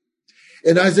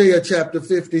 In Isaiah chapter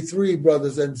 53,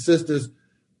 brothers and sisters,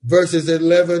 verses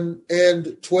 11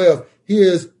 and 12,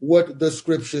 here's what the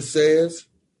scripture says.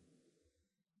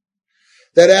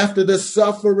 That after the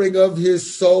suffering of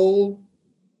his soul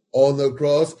on the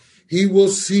cross, he will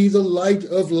see the light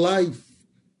of life.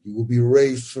 He will be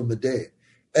raised from the dead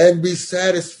and be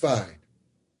satisfied.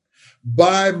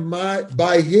 By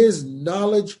his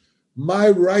knowledge, my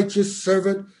righteous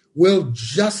servant will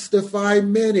justify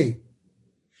many,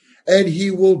 and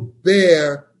he will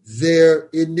bear their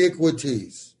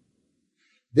iniquities.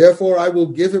 Therefore, I will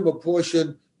give him a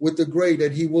portion with the great,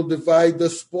 and he will divide the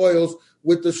spoils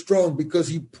with the strong, because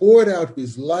he poured out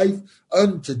his life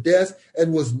unto death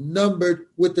and was numbered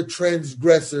with the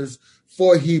transgressors,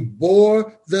 for he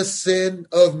bore the sin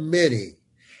of many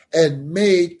and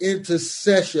made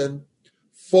intercession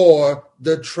for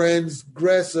the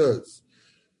transgressors.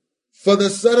 For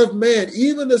the Son of Man,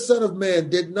 even the Son of Man,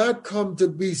 did not come to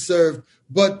be served,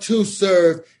 but to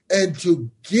serve and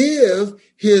to give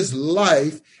his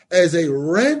life as a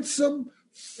ransom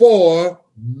for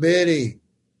many.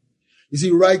 You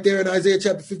see, right there in Isaiah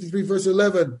chapter 53, verse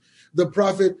 11, the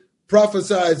prophet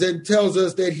prophesies and tells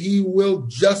us that he will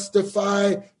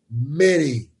justify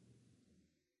many.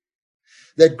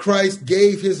 That Christ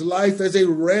gave his life as a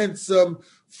ransom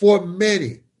for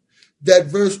many. That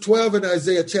verse 12 in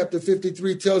Isaiah chapter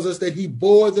 53 tells us that he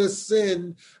bore the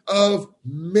sin of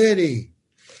many.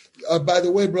 By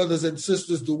the way, brothers and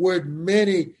sisters, the word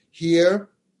many here,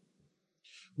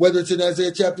 whether it's in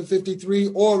Isaiah chapter 53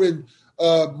 or in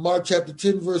Mark chapter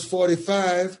 10, verse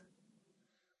 45,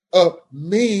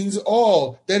 means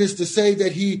all. That is to say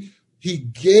that he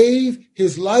gave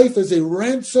his life as a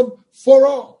ransom for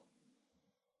all.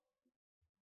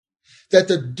 That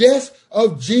the death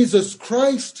of Jesus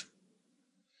Christ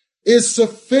is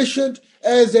sufficient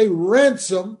as a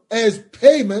ransom, as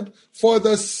payment for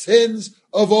the sins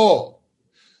of all.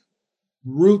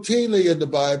 Routinely in the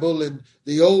Bible, in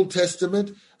the Old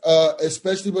Testament,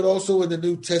 especially, but also in the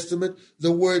New Testament,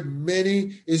 the word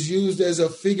many is used as a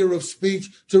figure of speech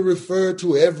to refer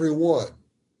to everyone.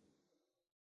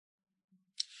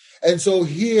 And so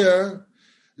here,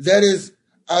 that is,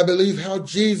 I believe, how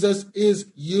Jesus is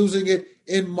using it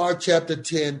in Mark chapter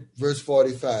 10, verse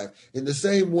 45. In the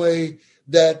same way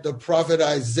that the prophet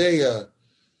Isaiah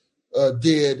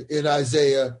did in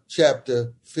Isaiah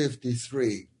chapter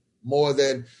 53, more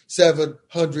than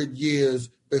 700 years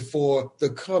before the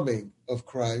coming of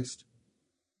Christ.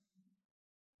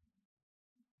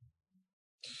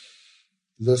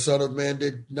 The Son of Man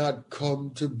did not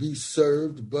come to be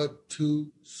served, but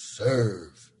to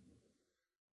serve.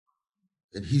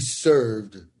 And he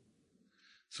served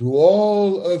through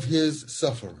all of his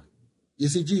suffering. You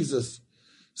see, Jesus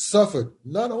suffered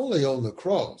not only on the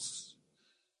cross.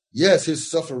 Yes, his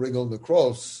suffering on the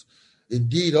cross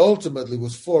indeed ultimately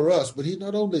was for us, but he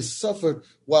not only suffered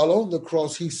while on the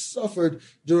cross, he suffered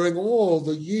during all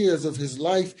the years of his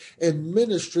life and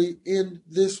ministry in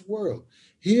this world.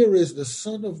 Here is the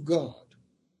Son of God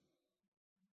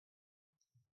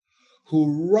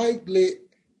who rightly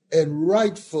and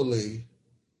rightfully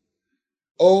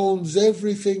owns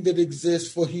everything that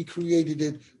exists, for he created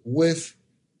it with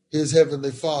his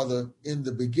heavenly Father in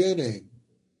the beginning.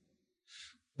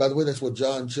 By the way, that's what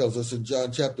John tells us in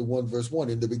John chapter 1, verse 1.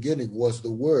 In the beginning was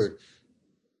the Word,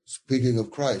 speaking of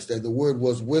Christ, and the Word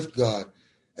was with God,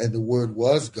 and the Word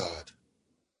was God.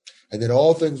 And that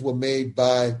all things were made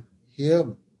by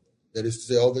him. That is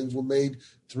to say, all things were made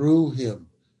through him,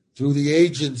 through the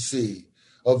agency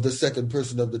of the second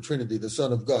person of the Trinity, the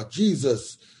Son of God.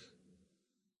 Jesus,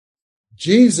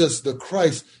 the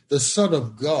Christ, the Son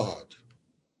of God,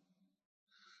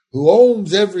 who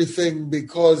owns everything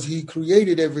because he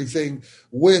created everything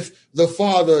with the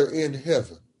Father in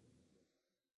heaven,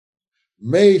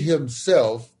 made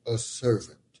himself a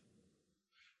servant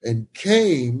and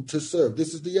came to serve.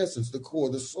 This is the essence, the core,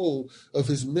 the soul of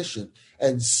his mission,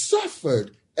 and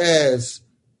suffered as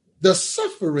the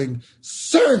suffering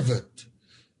servant.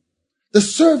 The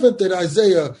servant that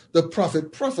Isaiah the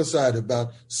prophet prophesied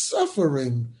about,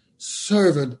 suffering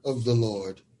servant of the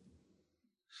Lord.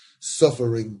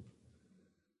 Suffering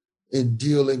in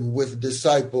dealing with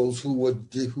disciples who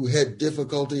had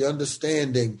difficulty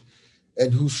understanding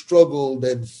and who struggled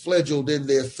and fledgled in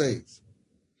their faith.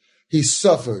 He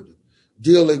suffered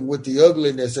dealing with the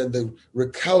ugliness and the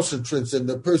recalcitrance and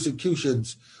the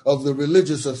persecutions of the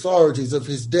religious authorities of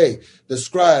his day, the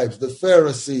scribes, the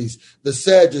Pharisees, the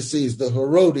Sadducees, the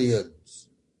Herodians.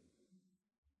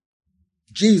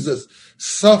 Jesus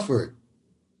suffered.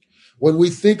 When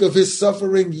we think of his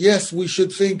suffering, yes, we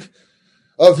should think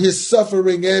of his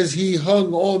suffering as he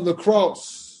hung on the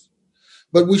cross.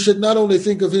 But we should not only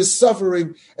think of his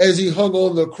suffering as he hung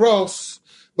on the cross,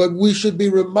 but we should be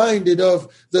reminded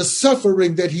of the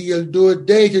suffering that he endured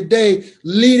day to day,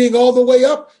 leading all the way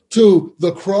up to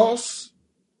the cross.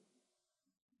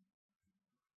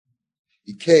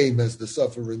 He came as the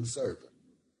suffering servant.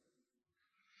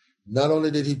 Not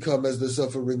only did he come as the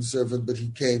suffering servant, but he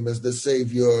came as the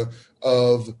Savior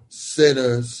of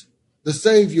sinners. The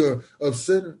Savior of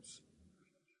sinners.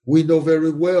 We know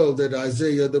very well that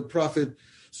Isaiah the prophet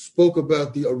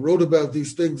wrote about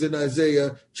these things in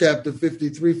Isaiah chapter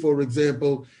 53, for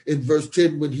example, in verse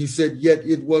 10, when he said, "Yet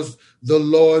it was the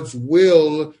Lord's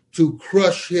will to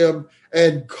crush him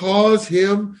and cause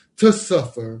him to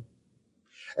suffer.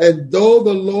 And though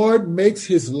the Lord makes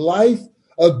his life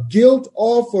a guilt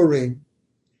offering,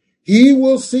 he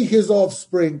will see his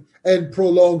offspring and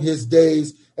prolong his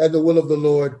days, and the will of the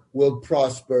Lord will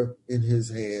prosper in his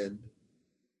hand."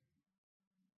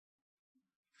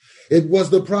 It was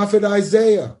the prophet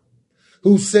Isaiah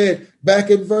who said back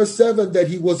in verse 7 that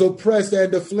he was oppressed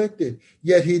and afflicted,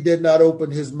 yet he did not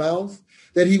open his mouth,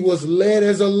 that he was led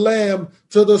as a lamb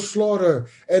to the slaughter,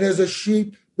 and as a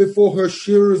sheep before her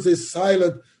shearers is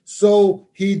silent, so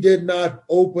he did not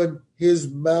open his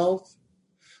mouth.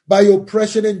 By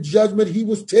oppression and judgment he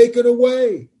was taken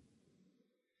away,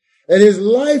 and his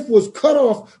life was cut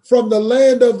off from the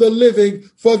land of the living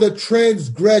for the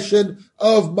transgression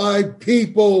of my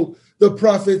people, the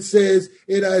prophet says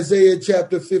in Isaiah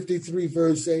chapter 53,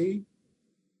 verse 8.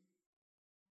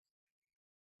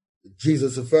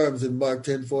 Jesus affirms in Mark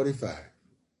 10:45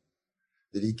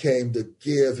 that he came to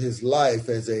give his life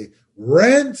as a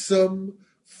ransom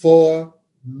for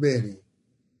many.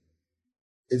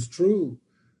 It's true,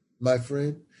 my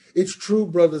friend. It's true,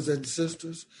 brothers and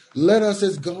sisters. Let us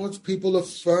as God's people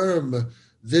affirm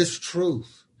this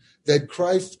truth, that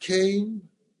Christ came,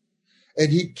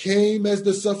 and he came as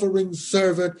the suffering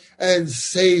servant and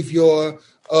savior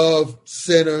of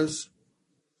sinners.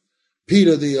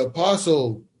 Peter the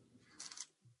apostle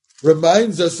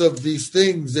reminds us of these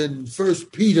things in 1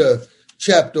 Peter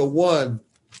chapter 1,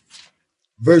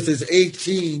 verses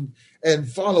 18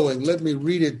 and following. Let me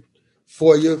read it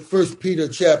for you. 1 Peter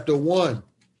chapter 1,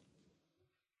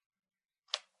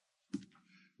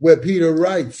 where Peter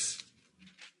writes,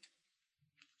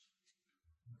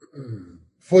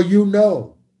 "For you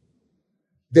know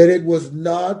that it was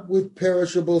not with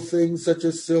perishable things such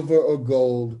as silver or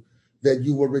gold that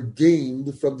you were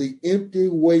redeemed from the empty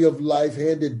way of life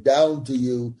handed down to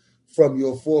you from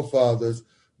your forefathers,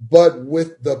 but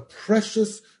with the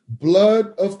precious blood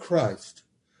of Christ,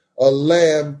 a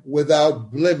lamb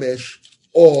without blemish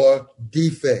or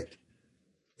defect."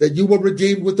 That you were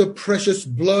redeemed with the precious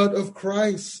blood of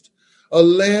Christ, a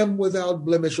lamb without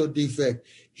blemish or defect.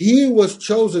 He was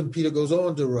chosen, Peter goes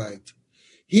on to write,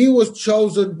 he was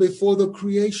chosen before the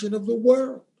creation of the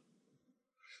world,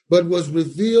 but was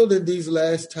revealed in these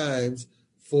last times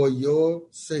for your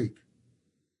sake.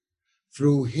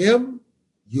 Through him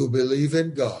you believe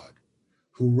in God,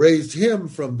 who raised him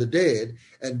from the dead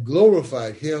and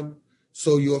glorified him,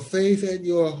 so your faith and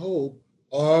your hope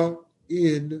are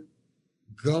in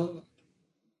God.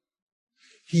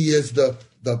 He is the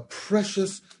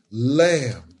precious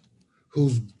lamb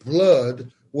whose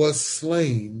blood was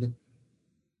slain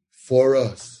for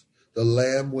us, the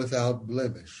lamb without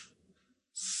blemish,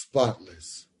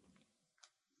 spotless.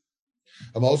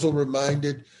 I'm also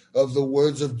reminded of the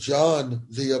words of John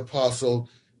the apostle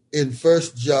in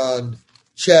 1 John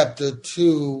chapter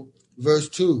 2, verse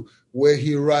 2, where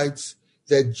he writes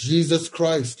that Jesus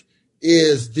Christ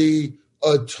is the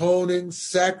atoning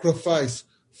sacrifice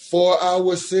for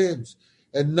our sins,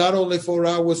 and not only for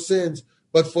our sins,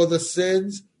 but for the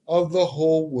sins of the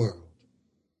whole world.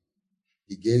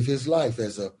 He gave his life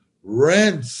as a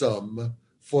ransom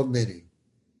for many.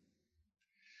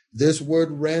 This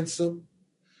word ransom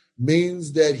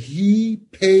means that he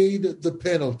paid the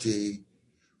penalty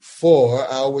for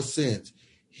our sins.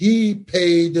 He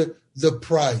paid the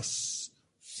price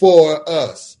for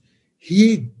us.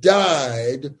 He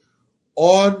died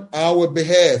on our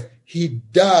behalf. He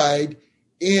died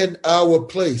in our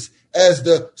place as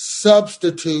the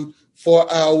substitute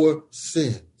for our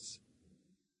sins.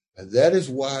 And that is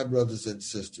why, brothers and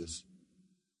sisters,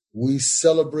 we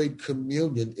celebrate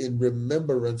communion in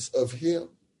remembrance of him.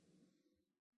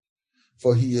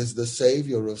 For he is the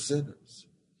Savior of sinners.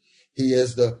 He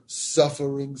is the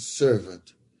suffering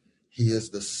servant. He is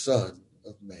the Son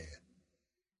of Man.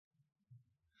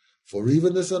 For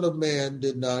even the Son of Man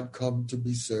did not come to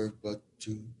be served, but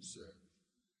to serve,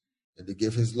 and to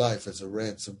give his life as a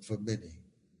ransom for many.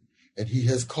 And he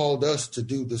has called us to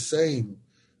do the same,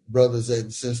 brothers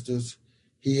and sisters.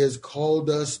 He has called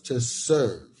us to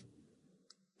serve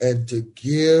and to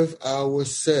give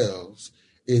ourselves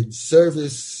in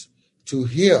service to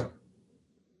him,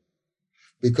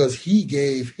 because he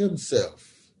gave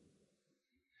himself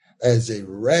as a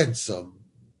ransom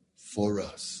for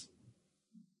us.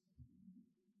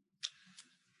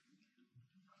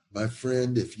 My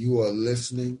friend, if you are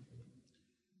listening,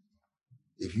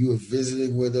 if you are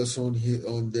visiting with us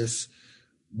on this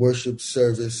worship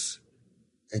service,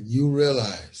 and you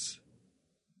realize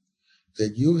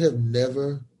that you have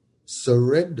never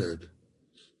surrendered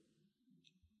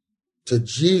to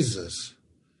Jesus,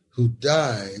 who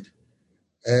died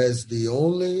as the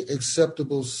only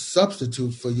acceptable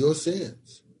substitute for your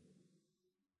sins,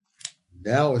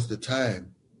 now is the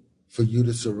time for you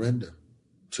to surrender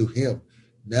to him.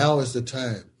 Now is the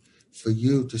time for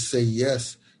you to say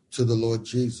yes to the Lord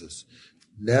Jesus.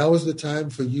 Now is the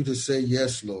time for you to say,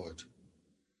 "Yes, Lord,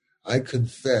 I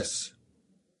confess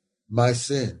my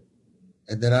sin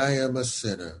and that I am a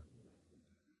sinner.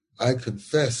 I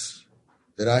confess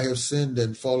that I have sinned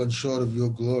and fallen short of your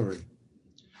glory.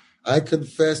 I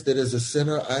confess that as a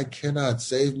sinner, I cannot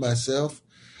save myself.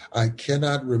 I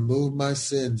cannot remove my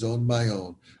sins on my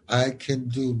own. I can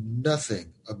do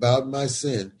nothing about my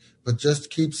sin, but just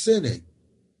keep sinning.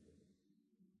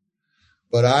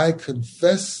 But I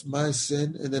confess my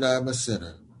sin and that I'm a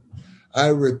sinner. I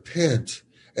repent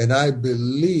and I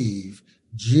believe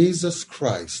Jesus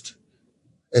Christ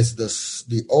as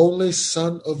the only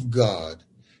Son of God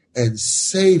and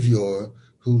Savior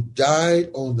who died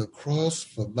on the cross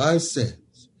for my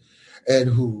sins and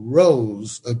who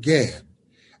rose again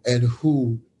and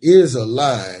who is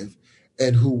alive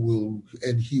and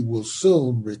he will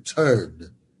soon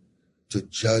return to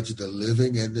judge the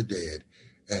living and the dead.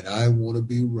 And I want to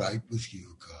be right with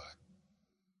you, God.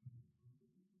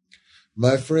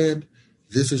 My friend,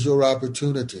 this is your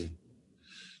opportunity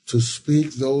to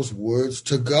speak those words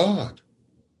to God,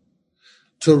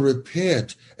 to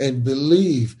repent and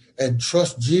believe and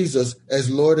trust Jesus as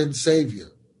Lord and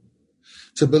Savior,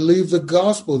 to believe the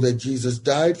gospel that Jesus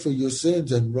died for your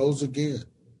sins and rose again.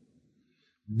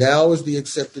 Now is the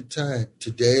accepted time.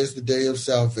 Today is the day of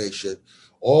salvation.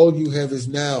 All you have is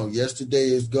now. Yesterday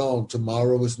is gone.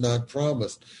 Tomorrow is not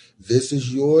promised. This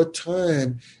is your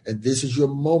time, and this is your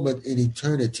moment in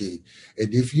eternity.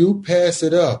 And if you pass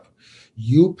it up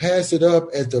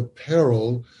at the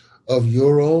peril of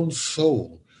your own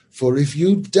soul. For if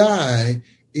you die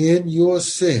in your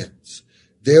sins,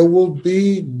 there will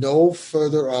be no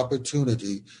further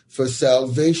opportunity for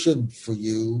salvation for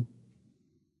you.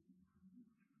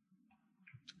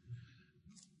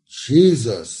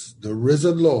 Jesus, the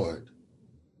risen Lord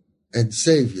and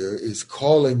Savior, is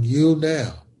calling you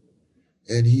now,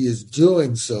 and he is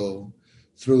doing so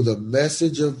through the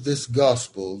message of this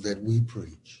gospel that we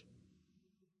preach.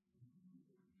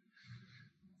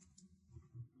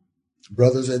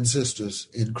 Brothers and sisters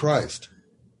in Christ,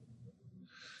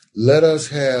 let us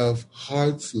have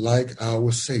hearts like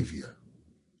our Savior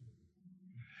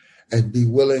and be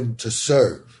willing to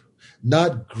serve,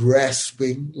 not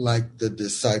grasping like the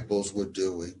disciples were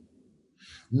doing,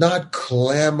 not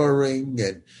clamoring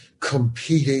and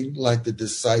competing like the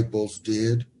disciples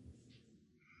did,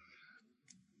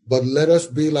 but let us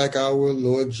be like our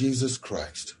Lord Jesus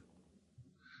Christ,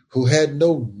 who had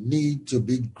no need to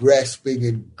be grasping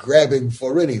and grabbing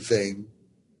for anything,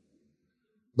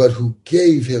 but who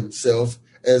gave himself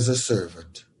as a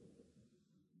servant.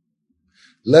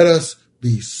 Let us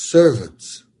be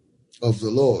servants of the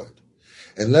Lord,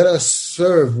 and let us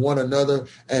serve one another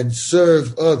and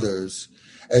serve others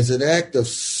as an act of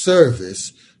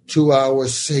service to our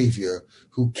Savior,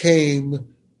 who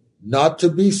came not to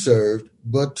be served,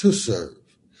 but to serve.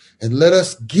 And let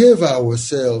us give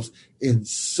ourselves in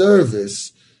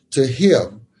service to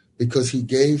him, because he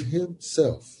gave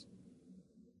himself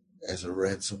as a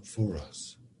ransom for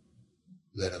us.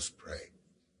 Let us pray.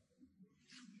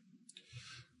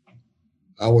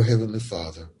 Our Heavenly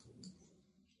Father,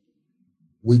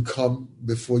 we come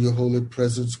before your holy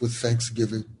presence with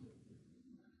thanksgiving,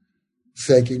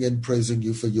 thanking and praising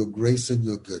you for your grace and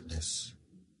your goodness,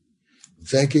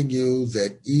 thanking you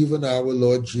that even our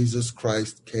Lord Jesus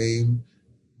Christ came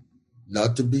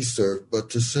not to be served, but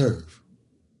to serve.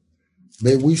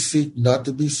 May we seek not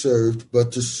to be served,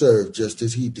 but to serve just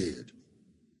as he did.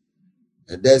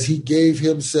 And as he gave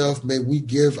himself, may we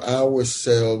give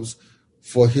ourselves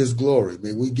for his glory.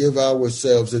 May we give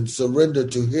ourselves and surrender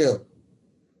to him,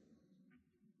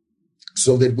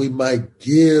 so that we might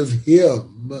give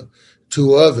him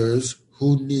to others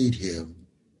who need him.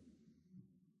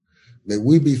 May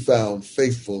we be found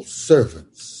faithful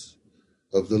servants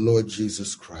of the Lord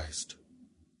Jesus Christ.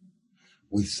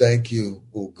 We thank you,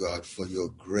 O God, for your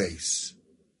grace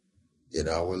in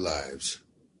our lives.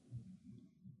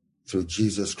 Through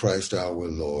Jesus Christ our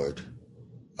Lord.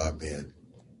 Amen.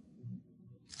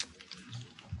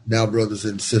 Now, brothers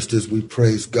and sisters, we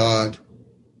praise God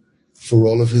for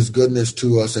all of his goodness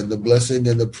to us and the blessing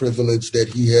and the privilege that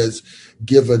he has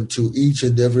given to each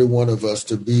and every one of us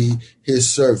to be his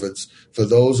servants, for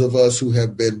those of us who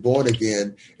have been born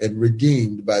again and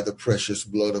redeemed by the precious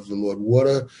blood of the Lord. What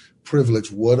a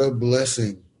privilege, what a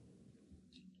blessing.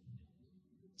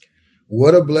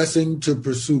 What a blessing to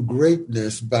pursue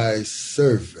greatness by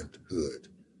servanthood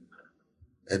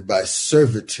and by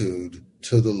servitude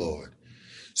to the Lord.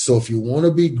 So if you want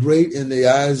to be great in the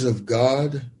eyes of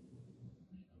God,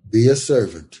 be a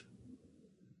servant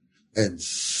and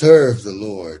serve the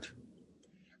Lord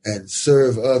and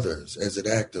serve others as an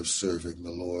act of serving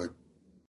the Lord.